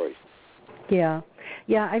our boys. Yeah.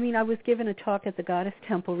 I was given a talk at the Goddess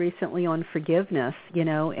Temple recently on forgiveness,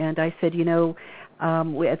 and I said,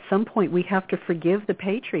 at some point we have to forgive the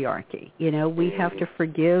patriarchy. We have to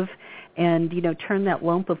forgive and, turn that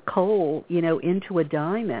lump of coal, into a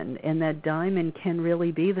diamond, and that diamond can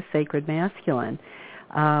really be the sacred masculine.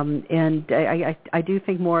 And I do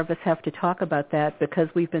think more of us have to talk about that because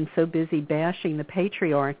we've been so busy bashing the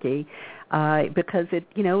patriarchy because it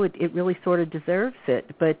really sort of deserves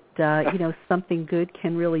it. But, something good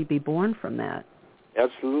can really be born from that.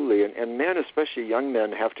 Absolutely. And men, especially young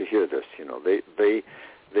men, have to hear this.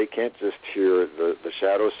 They can't just hear the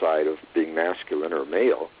shadow side of being masculine or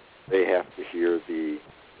male. They have to hear the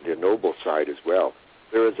noble side as well.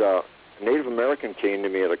 There was a Native American came to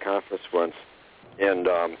me at a conference once, and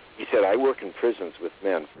he said, I work in prisons with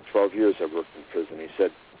men. For 12 years I worked in prison. He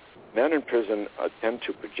said, men in prison tend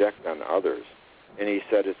to project on others. And he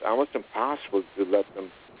said it's almost impossible to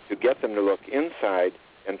get them to look inside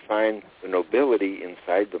and find the nobility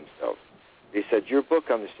inside themselves. He said, your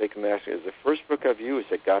book on the sacred masculine is the first book I've used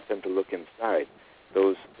that got them to look inside.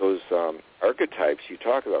 Those archetypes you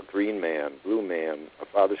talk about, green man, blue man, a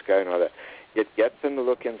father sky and all that, it gets them to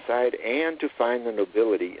look inside and to find the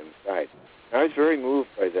nobility inside. And I was very moved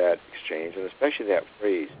by that exchange, and especially that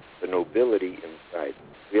phrase, the nobility inside.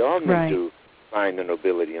 We all need to find the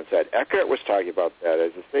nobility inside. Eckhart was talking about that.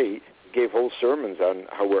 As I say, he gave whole sermons on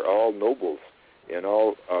how we're all nobles and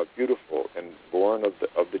all beautiful and born of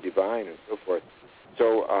the divine and so forth.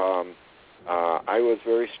 So I was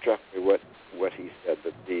very struck by what he said,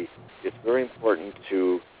 that it's very important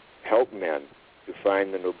to help men to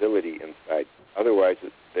find the nobility inside. Otherwise,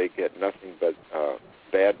 they get nothing but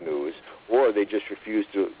bad news, or they just refuse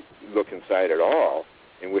to look inside at all,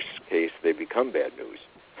 in which case they become bad news.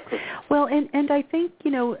 Well, and I think,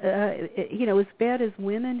 as bad as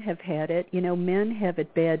women have had it, men have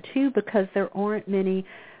it bad too, because there aren't many,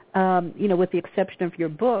 with the exception of your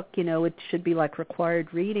book, it should be like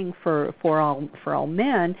required reading for all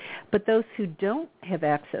men, but those who don't have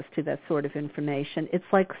access to that sort of information, it's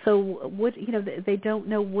like, so what, they don't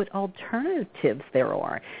know what alternatives there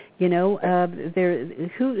are, who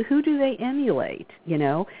do they emulate,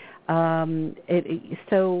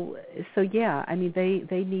 So yeah, I mean,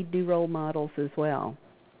 they need new role models as well.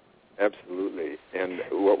 Absolutely. And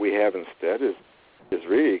what we have instead is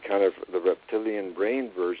really kind of the reptilian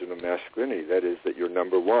brain version of masculinity. That is, that you're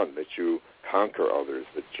number one, that you conquer others,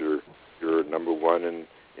 that you're number one in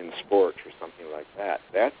sports or something like that.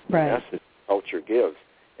 That's the message culture gives,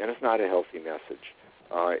 and it's not a healthy message.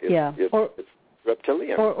 It's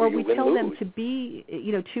reptilian. Or we tell them to be,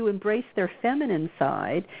 to embrace their feminine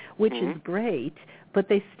side, which is great, but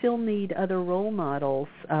they still need other role models,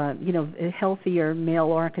 healthier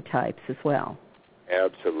male archetypes as well.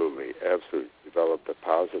 Absolutely. Develop the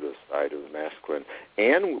positive side of the masculine,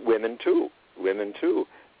 and women too,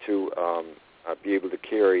 to be able to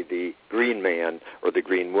carry the green man or the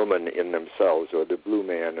green woman in themselves, or the blue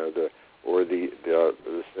man, or the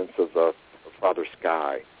sense of Father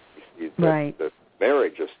Sky. The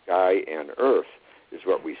marriage of sky and earth is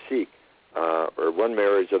what we seek. Or one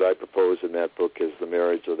marriage that I propose in that book is the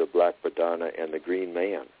marriage of the black Madonna and the green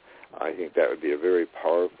man. I think that would be a very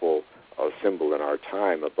powerful symbol in our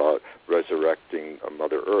time about resurrecting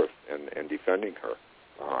Mother Earth and defending her.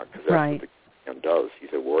 Because that's what the man does.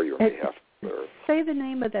 He's a warrior on behalf of Earth. Say the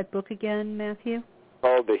name of that book again, Matthew.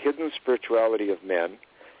 Called The Hidden Spirituality of Men,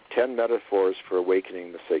 10 Metaphors for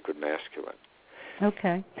Awakening the Sacred Masculine.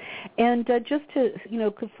 Okay. And just to,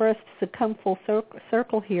 for us to come full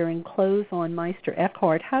circle here and close on Meister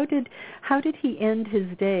Eckhart, how did he end his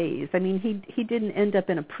days? I mean, he didn't end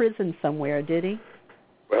up in a prison somewhere, did he?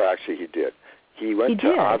 Well, actually, he did. He went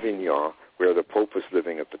to Avignon, where the Pope was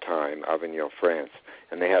living at the time, Avignon, France,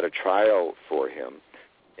 and they had a trial for him.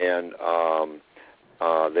 And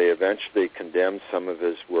they eventually condemned some of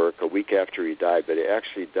his work a week after he died, but he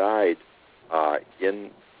actually died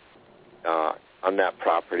on that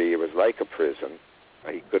property. It was like a prison.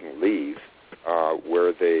 He couldn't leave,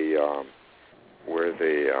 where they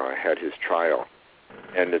had his trial.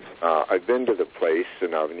 And I've been to the place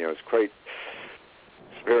in Avignon. It's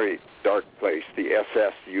a very dark place. The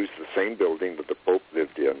SS used the same building that the Pope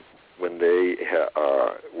lived in when they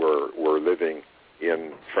were living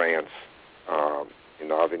in France,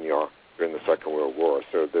 in Avignon during the Second World War.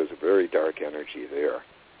 So there's a very dark energy there.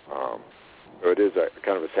 So it is a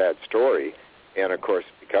kind of a sad story. And of course,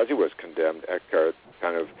 because he was condemned, Eckhart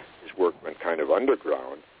his work went kind of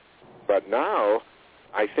underground. But now,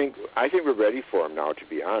 I think we're ready for him now, to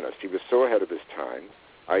be honest. He was so ahead of his time.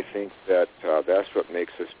 I think that that's what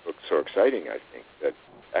makes this book so exciting. I think that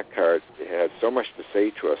Eckhart has so much to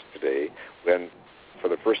say to us today when, for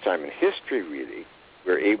the first time in history, really,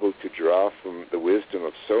 we're able to draw from the wisdom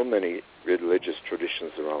of so many religious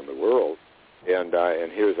traditions around the world. And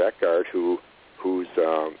here's Eckhart, who's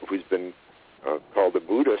been called a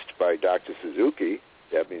Buddhist by Dr. Suzuki,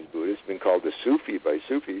 Japanese Buddhist, been called a Sufi by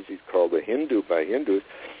Sufis. He's called a Hindu by Hindus.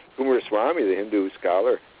 Kumar Swami, the Hindu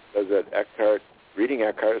scholar, says that reading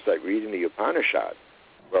Eckhart is like reading the Upanishad.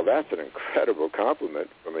 Well, that's an incredible compliment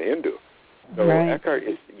from a Hindu. So Eckhart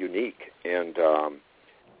is unique, and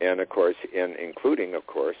of course, including, of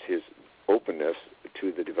course, his openness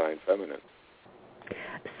to the divine feminine.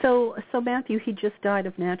 So Matthew, he just died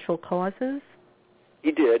of natural causes?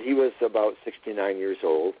 He did. He was about 69 years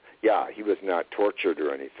old. Yeah, he was not tortured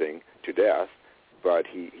or anything to death, but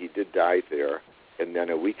he did die there. And then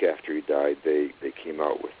a week after he died, they came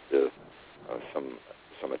out with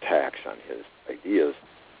some attacks on his ideas.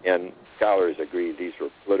 And scholars agree these were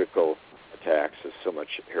political attacks, as so much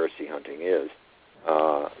heresy hunting is,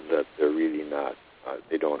 that they're really not,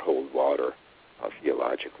 they don't hold water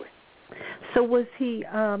theologically. So was he,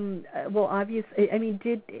 well, obviously, I mean,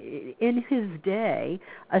 did, in his day,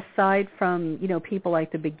 aside from, people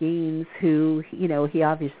like the Beguines, who, he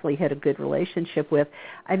obviously had a good relationship with,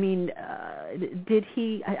 I mean, did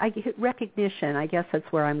he, recognition, I guess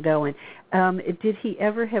that's where I'm going, did he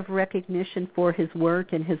ever have recognition for his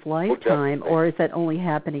work in his lifetime, or is that only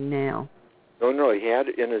happening now? No, he had,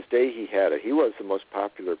 in his day, he was the most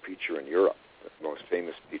popular preacher in Europe, the most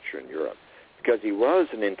famous preacher in Europe. Because he was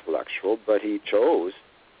an intellectual, but he chose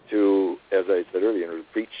to, as I said earlier,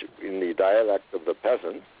 preach in the dialect of the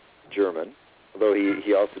peasant, German, although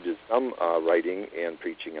he also did some writing and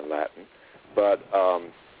preaching in Latin. But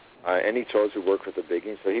and he chose to work with the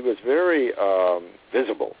Beguines, so he was very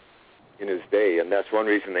visible in his day, and that's one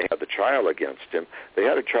reason they had the trial against him. They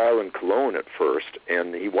had a trial in Cologne at first,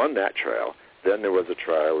 and he won that trial. Then there was a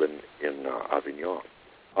trial in Avignon.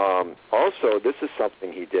 Also, this is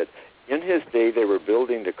something he did. In his day, they were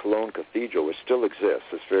building the Cologne Cathedral, which still exists.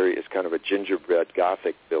 It's kind of a gingerbread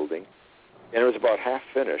Gothic building, and it was about half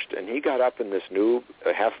finished. And he got up in this new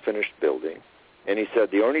half-finished building, and he said,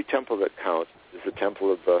 the only temple that counts is the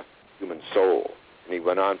temple of the human soul. And he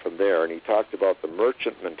went on from there, and he talked about the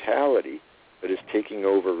merchant mentality that is taking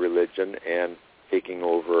over religion and taking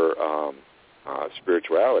over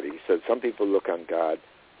spirituality. He said some people look on God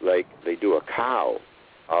like they do a cow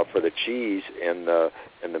for the cheese and the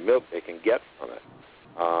milk they can get from it.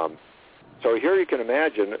 So here you can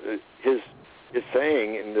imagine his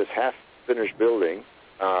saying in this half-finished building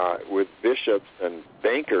with bishops and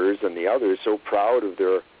bankers and the others so proud of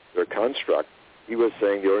their construct. He was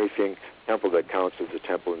saying the only temple that counts is the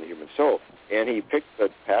temple in the human soul. And he picked the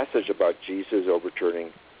passage about Jesus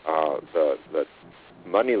overturning the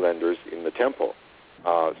moneylenders in the temple.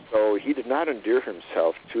 So he did not endear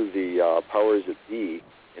himself to the powers that be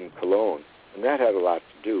in Cologne, and that had a lot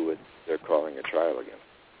to do with their calling a trial again.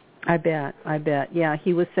 I bet. Yeah,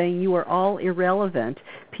 he was saying you are all irrelevant.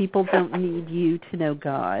 People don't need you to know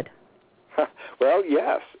God. Well,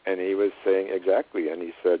 yes, and he was saying exactly, and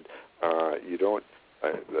he said, you don't,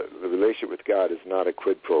 the relationship with God is not a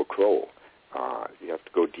quid pro quo. You have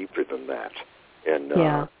to go deeper than that, and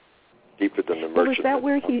deeper than the merchant. Well, is that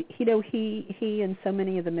where he and so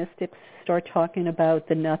many of the mystics start talking about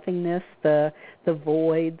the nothingness, the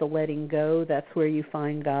void, the letting go? That's where you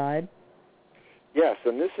find God. Yes,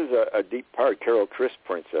 and this is a deep part. Carol Christ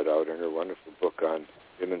points that out in her wonderful book on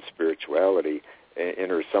women's spirituality. In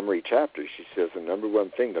her summary chapter, she says the number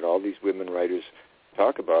one thing that all these women writers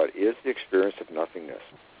talk about is the experience of nothingness.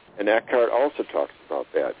 And Eckhart also talks about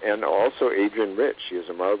that. And also Adrienne Rich. She has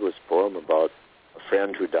a marvelous poem about a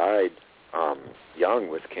friend who died young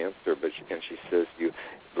with cancer, and she says you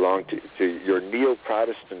belong to your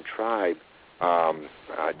neo-Protestant tribe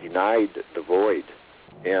denied the void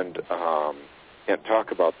and can't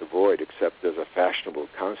talk about the void except as a fashionable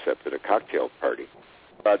concept at a cocktail party.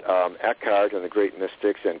 But Eckhart and the great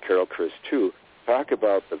mystics and Carol Christ too talk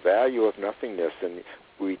about the value of nothingness, and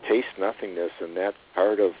we taste nothingness, and that's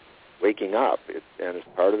part of waking up, and it's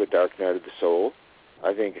part of the dark night of the soul.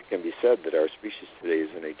 I think it can be said that our species today is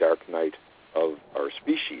in a dark night of our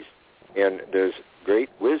species, and there's great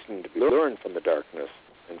wisdom to be learned from the darkness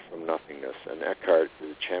and from nothingness, and Eckhart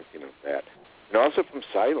is a champion of that, and also from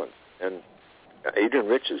silence. And Adrienne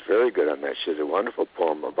Rich is very good on that. She has a wonderful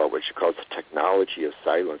poem about what she calls the technology of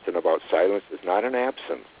silence, and about silence is not an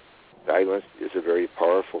absence. Silence is a very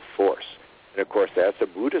powerful force. And, of course, that's a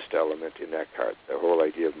Buddhist element in Eckhart. The whole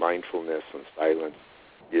idea of mindfulness and silence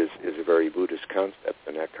is a very Buddhist concept,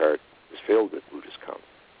 and Eckhart is filled with Buddhist concepts.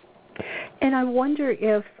 And I wonder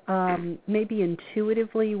if maybe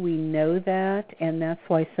intuitively we know that, and that's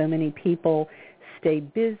why so many people stay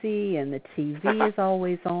busy and the TV is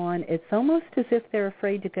always on. It's almost as if they're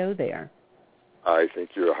afraid to go there. I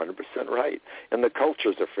think you're 100% right. And the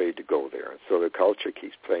culture's afraid to go there. And so the culture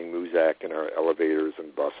keeps playing Muzak in our elevators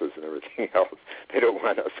and buses and everything else. They don't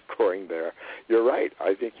want us going there. You're right.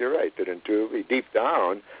 I think you're right, that intuitively, deep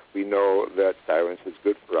down, we know that silence is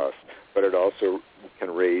good for us, but it also can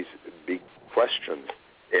raise big questions.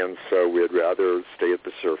 And so we'd rather stay at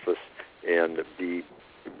the surface and be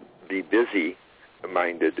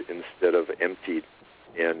busy-minded instead of emptied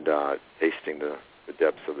and tasting the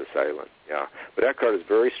depths of the silence. Yeah, but Eckhart is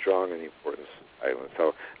very strong in the importance of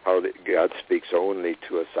silence. How God speaks only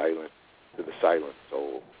to the silent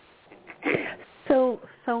soul. So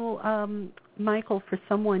Michael, for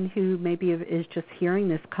someone who maybe is just hearing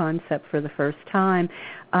this concept for the first time,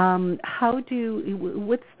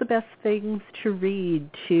 what's the best things to read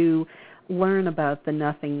to learn about the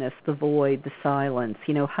nothingness, the void, the silence,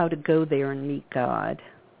 how to go there and meet God?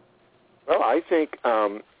 Well, I think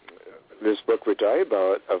this book we're talking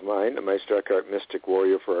about of mine, the Meister Eckhart Mystic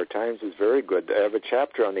Warrior for Our Times, is very good. I have a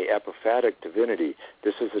chapter on the apophatic divinity.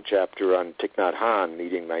 This is a chapter on Thich Nhat Hanh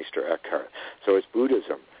meeting Meister Eckhart. So it's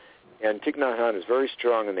Buddhism. And Thich Nhat Hanh is very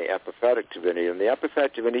strong in the apophatic divinity. And the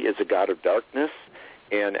apophatic divinity is a god of darkness.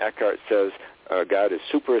 And Eckhart says God is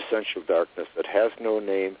superessential darkness that has no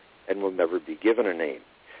name and will never be given a name.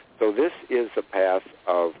 So this is the path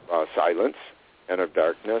of silence and of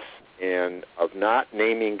darkness and of not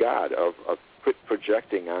naming God, of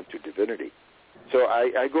projecting onto divinity. So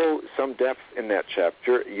I go some depth in that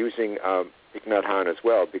chapter using Thich Nhat Hanh as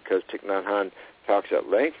well, because Thich Nhat Hanh talks at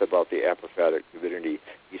length about the apophatic divinity.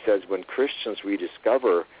 He says when Christians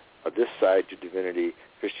rediscover this side to divinity,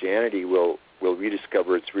 Christianity will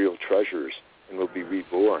rediscover its real treasures and will be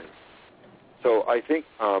reborn. So I think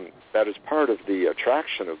that is part of the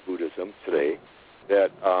attraction of Buddhism today,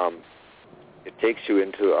 that it takes you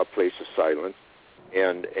into a place of silence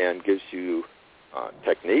and gives you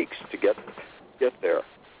techniques to get there.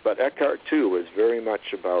 But Eckhart, too, was very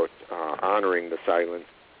much about honoring the silence,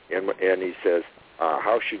 and he says,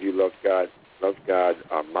 how should you love God? Love God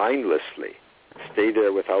mindlessly. Stay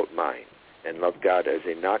there without mind, and love God as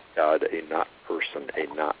a not God, a not person, a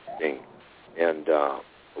not thing, and a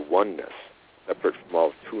oneness, separate from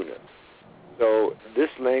all two-ness. So this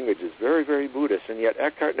language is very, very Buddhist, and yet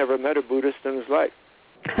Eckhart never met a Buddhist in his life.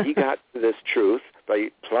 He got to this truth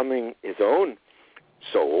by plumbing his own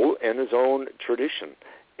soul and his own tradition,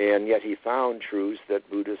 and yet he found truths that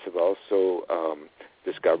Buddhists have also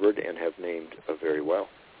discovered and have named very well.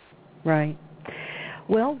 Right.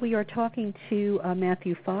 Well, we are talking to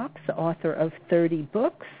Matthew Fox, author of 30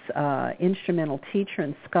 books, instrumental teacher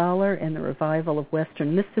and scholar in the revival of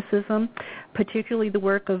Western mysticism, particularly the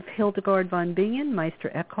work of Hildegard von Bingen,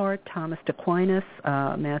 Meister Eckhart, Thomas Aquinas.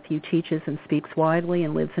 Matthew teaches and speaks widely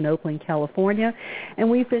and lives in Oakland, California. And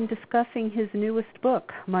we've been discussing his newest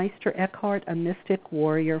book, Meister Eckhart, A Mystic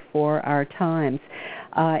Warrior for Our Times.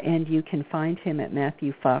 And you can find him at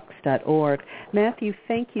MatthewFox.org. Matthew,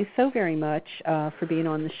 thank you so very much for being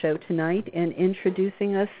on the show tonight and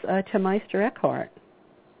introducing us to Meister Eckhart.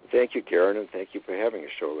 Thank you, Karen, and thank you for having a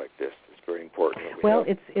show like this. It's very important. Well,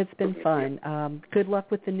 it's been fun. Good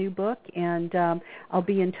luck with the new book, and I'll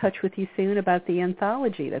be in touch with you soon about the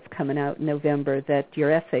anthology that's coming out in November that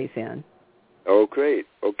your essay's in. Oh, great.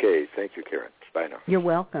 Okay. Thank you, Karen. Bye now. You're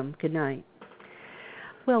welcome. Good night.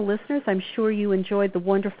 Well, listeners, I'm sure you enjoyed the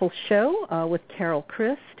wonderful show with Carol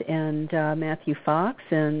Christ and Matthew Fox,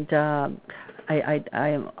 and I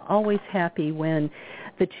am always happy when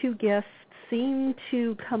the two guests seem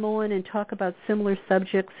to come on and talk about similar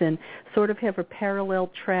subjects and sort of have a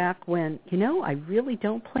parallel track when, I really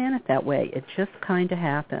don't plan it that way. It just kind of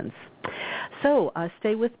happens. So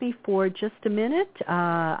stay with me for just a minute.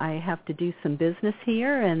 I have to do some business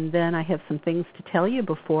here, and then I have some things to tell you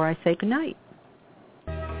before I say goodnight.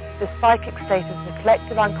 The psychic state is the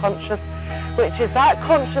collective unconscious, which is that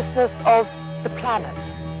consciousness of the planet.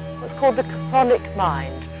 It's called the chthonic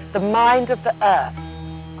mind, the mind of the earth.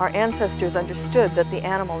 Our ancestors understood that the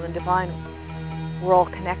animal and divine were all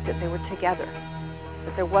connected. They were together,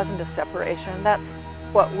 that there wasn't a separation. That's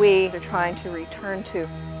what we are trying to return to,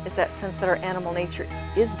 is that sense that our animal nature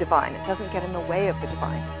is divine. It doesn't get in the way of the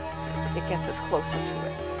divine. It gets us closer to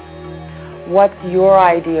it. What's your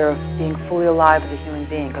idea of being fully alive as a human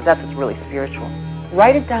being? Because that's what's really spiritual.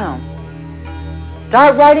 Write it down.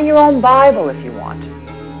 Start writing your own Bible if you want.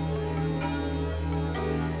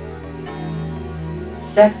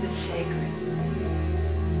 Sex is sacred.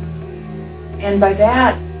 And by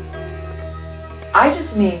that, I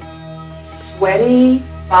just mean sweaty,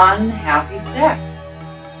 fun, happy sex.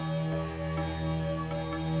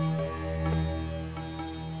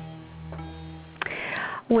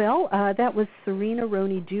 Well, that was Serena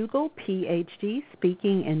Roney Dougal, Ph.D.,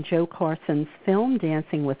 speaking in Joe Carson's film,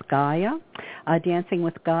 Dancing with Gaia. Dancing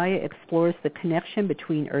with Gaia explores the connection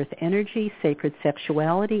between earth energy, sacred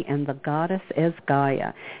sexuality, and the goddess as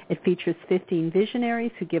Gaia. It features 15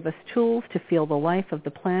 visionaries who give us tools to feel the life of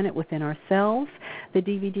the planet within ourselves. The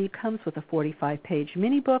DVD comes with a 45-page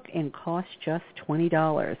mini-book and costs just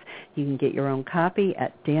 $20. You can get your own copy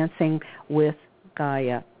at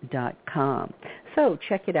dancingwithgaia.com. So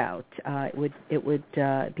check it out. It would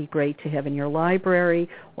be great to have in your library,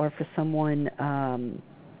 or for someone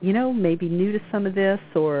maybe new to some of this,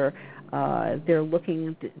 or they're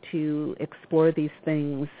looking to explore these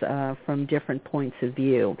things from different points of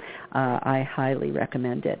view. I highly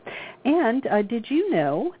recommend it. And did you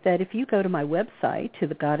know that if you go to my website, to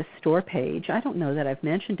the Goddess Store page, I don't know that I've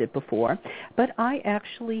mentioned it before, but I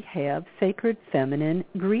actually have Sacred Feminine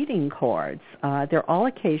greeting cards. They're all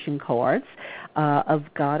occasion cards of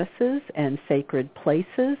goddesses and sacred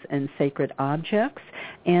places and sacred objects,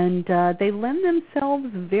 and they lend themselves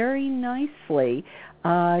very nicely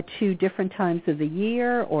to different times of the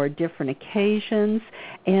year or different occasions,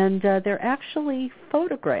 and they're actually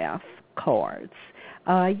photograph cards.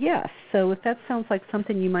 Yes, so if that sounds like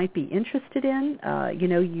something you might be interested in,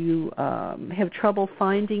 you have trouble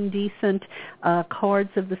finding decent cards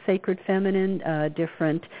of the Sacred Feminine, for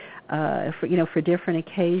different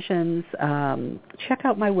occasions, check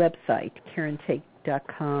out my website,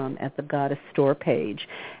 KarenTate.com, at the Goddess Store page.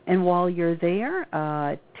 And while you're there,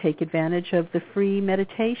 take advantage of the free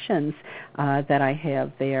meditations that I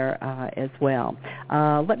have there as well.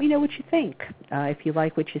 Let me know what you think, if you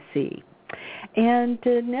like what you see. And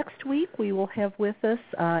next week we will have with us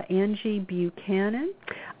Angie Buchanan.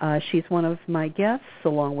 She's one of my guests,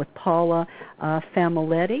 along with Paula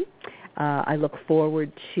Familetti. I look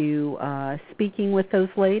forward to speaking with those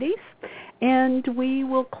ladies. And we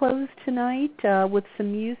will close tonight with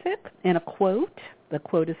some music and a quote. The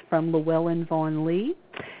quote is from Llewellyn Vaughan Lee.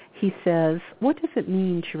 He says, "What does it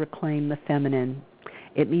mean to reclaim the feminine?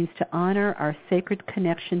 It means to honor our sacred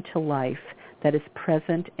connection to life that is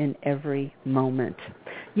present in every moment."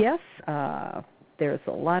 Yes, there's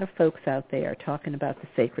a lot of folks out there talking about the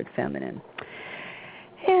sacred feminine.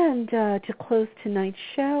 And to close tonight's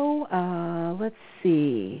show, let's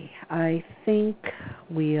see. I think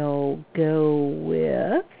we'll go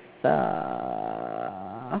with,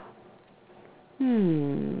 how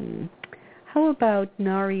about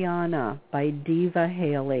Narayana by Diva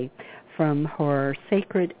Haley from her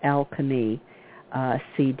Sacred Alchemy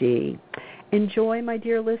CD. Enjoy, my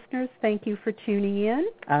dear listeners. Thank you for tuning in.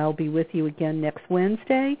 I'll be with you again next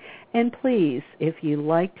Wednesday. And please, if you'd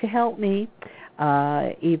like to help me,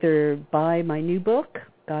 either buy my new book,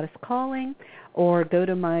 Goddess Calling, or go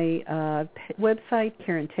to my website,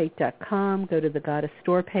 KarenTate.com, go to the Goddess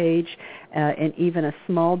Store page, and even a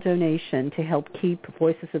small donation to help keep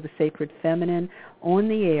Voices of the Sacred Feminine on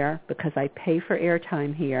the air, because I pay for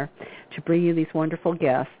airtime here to bring you these wonderful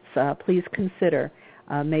guests. Please consider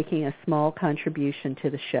making a small contribution to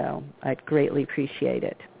the show. I'd greatly appreciate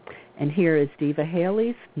it. And here is Diva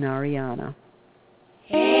Haley's Narayana.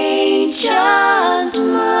 Ancient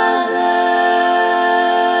Mother.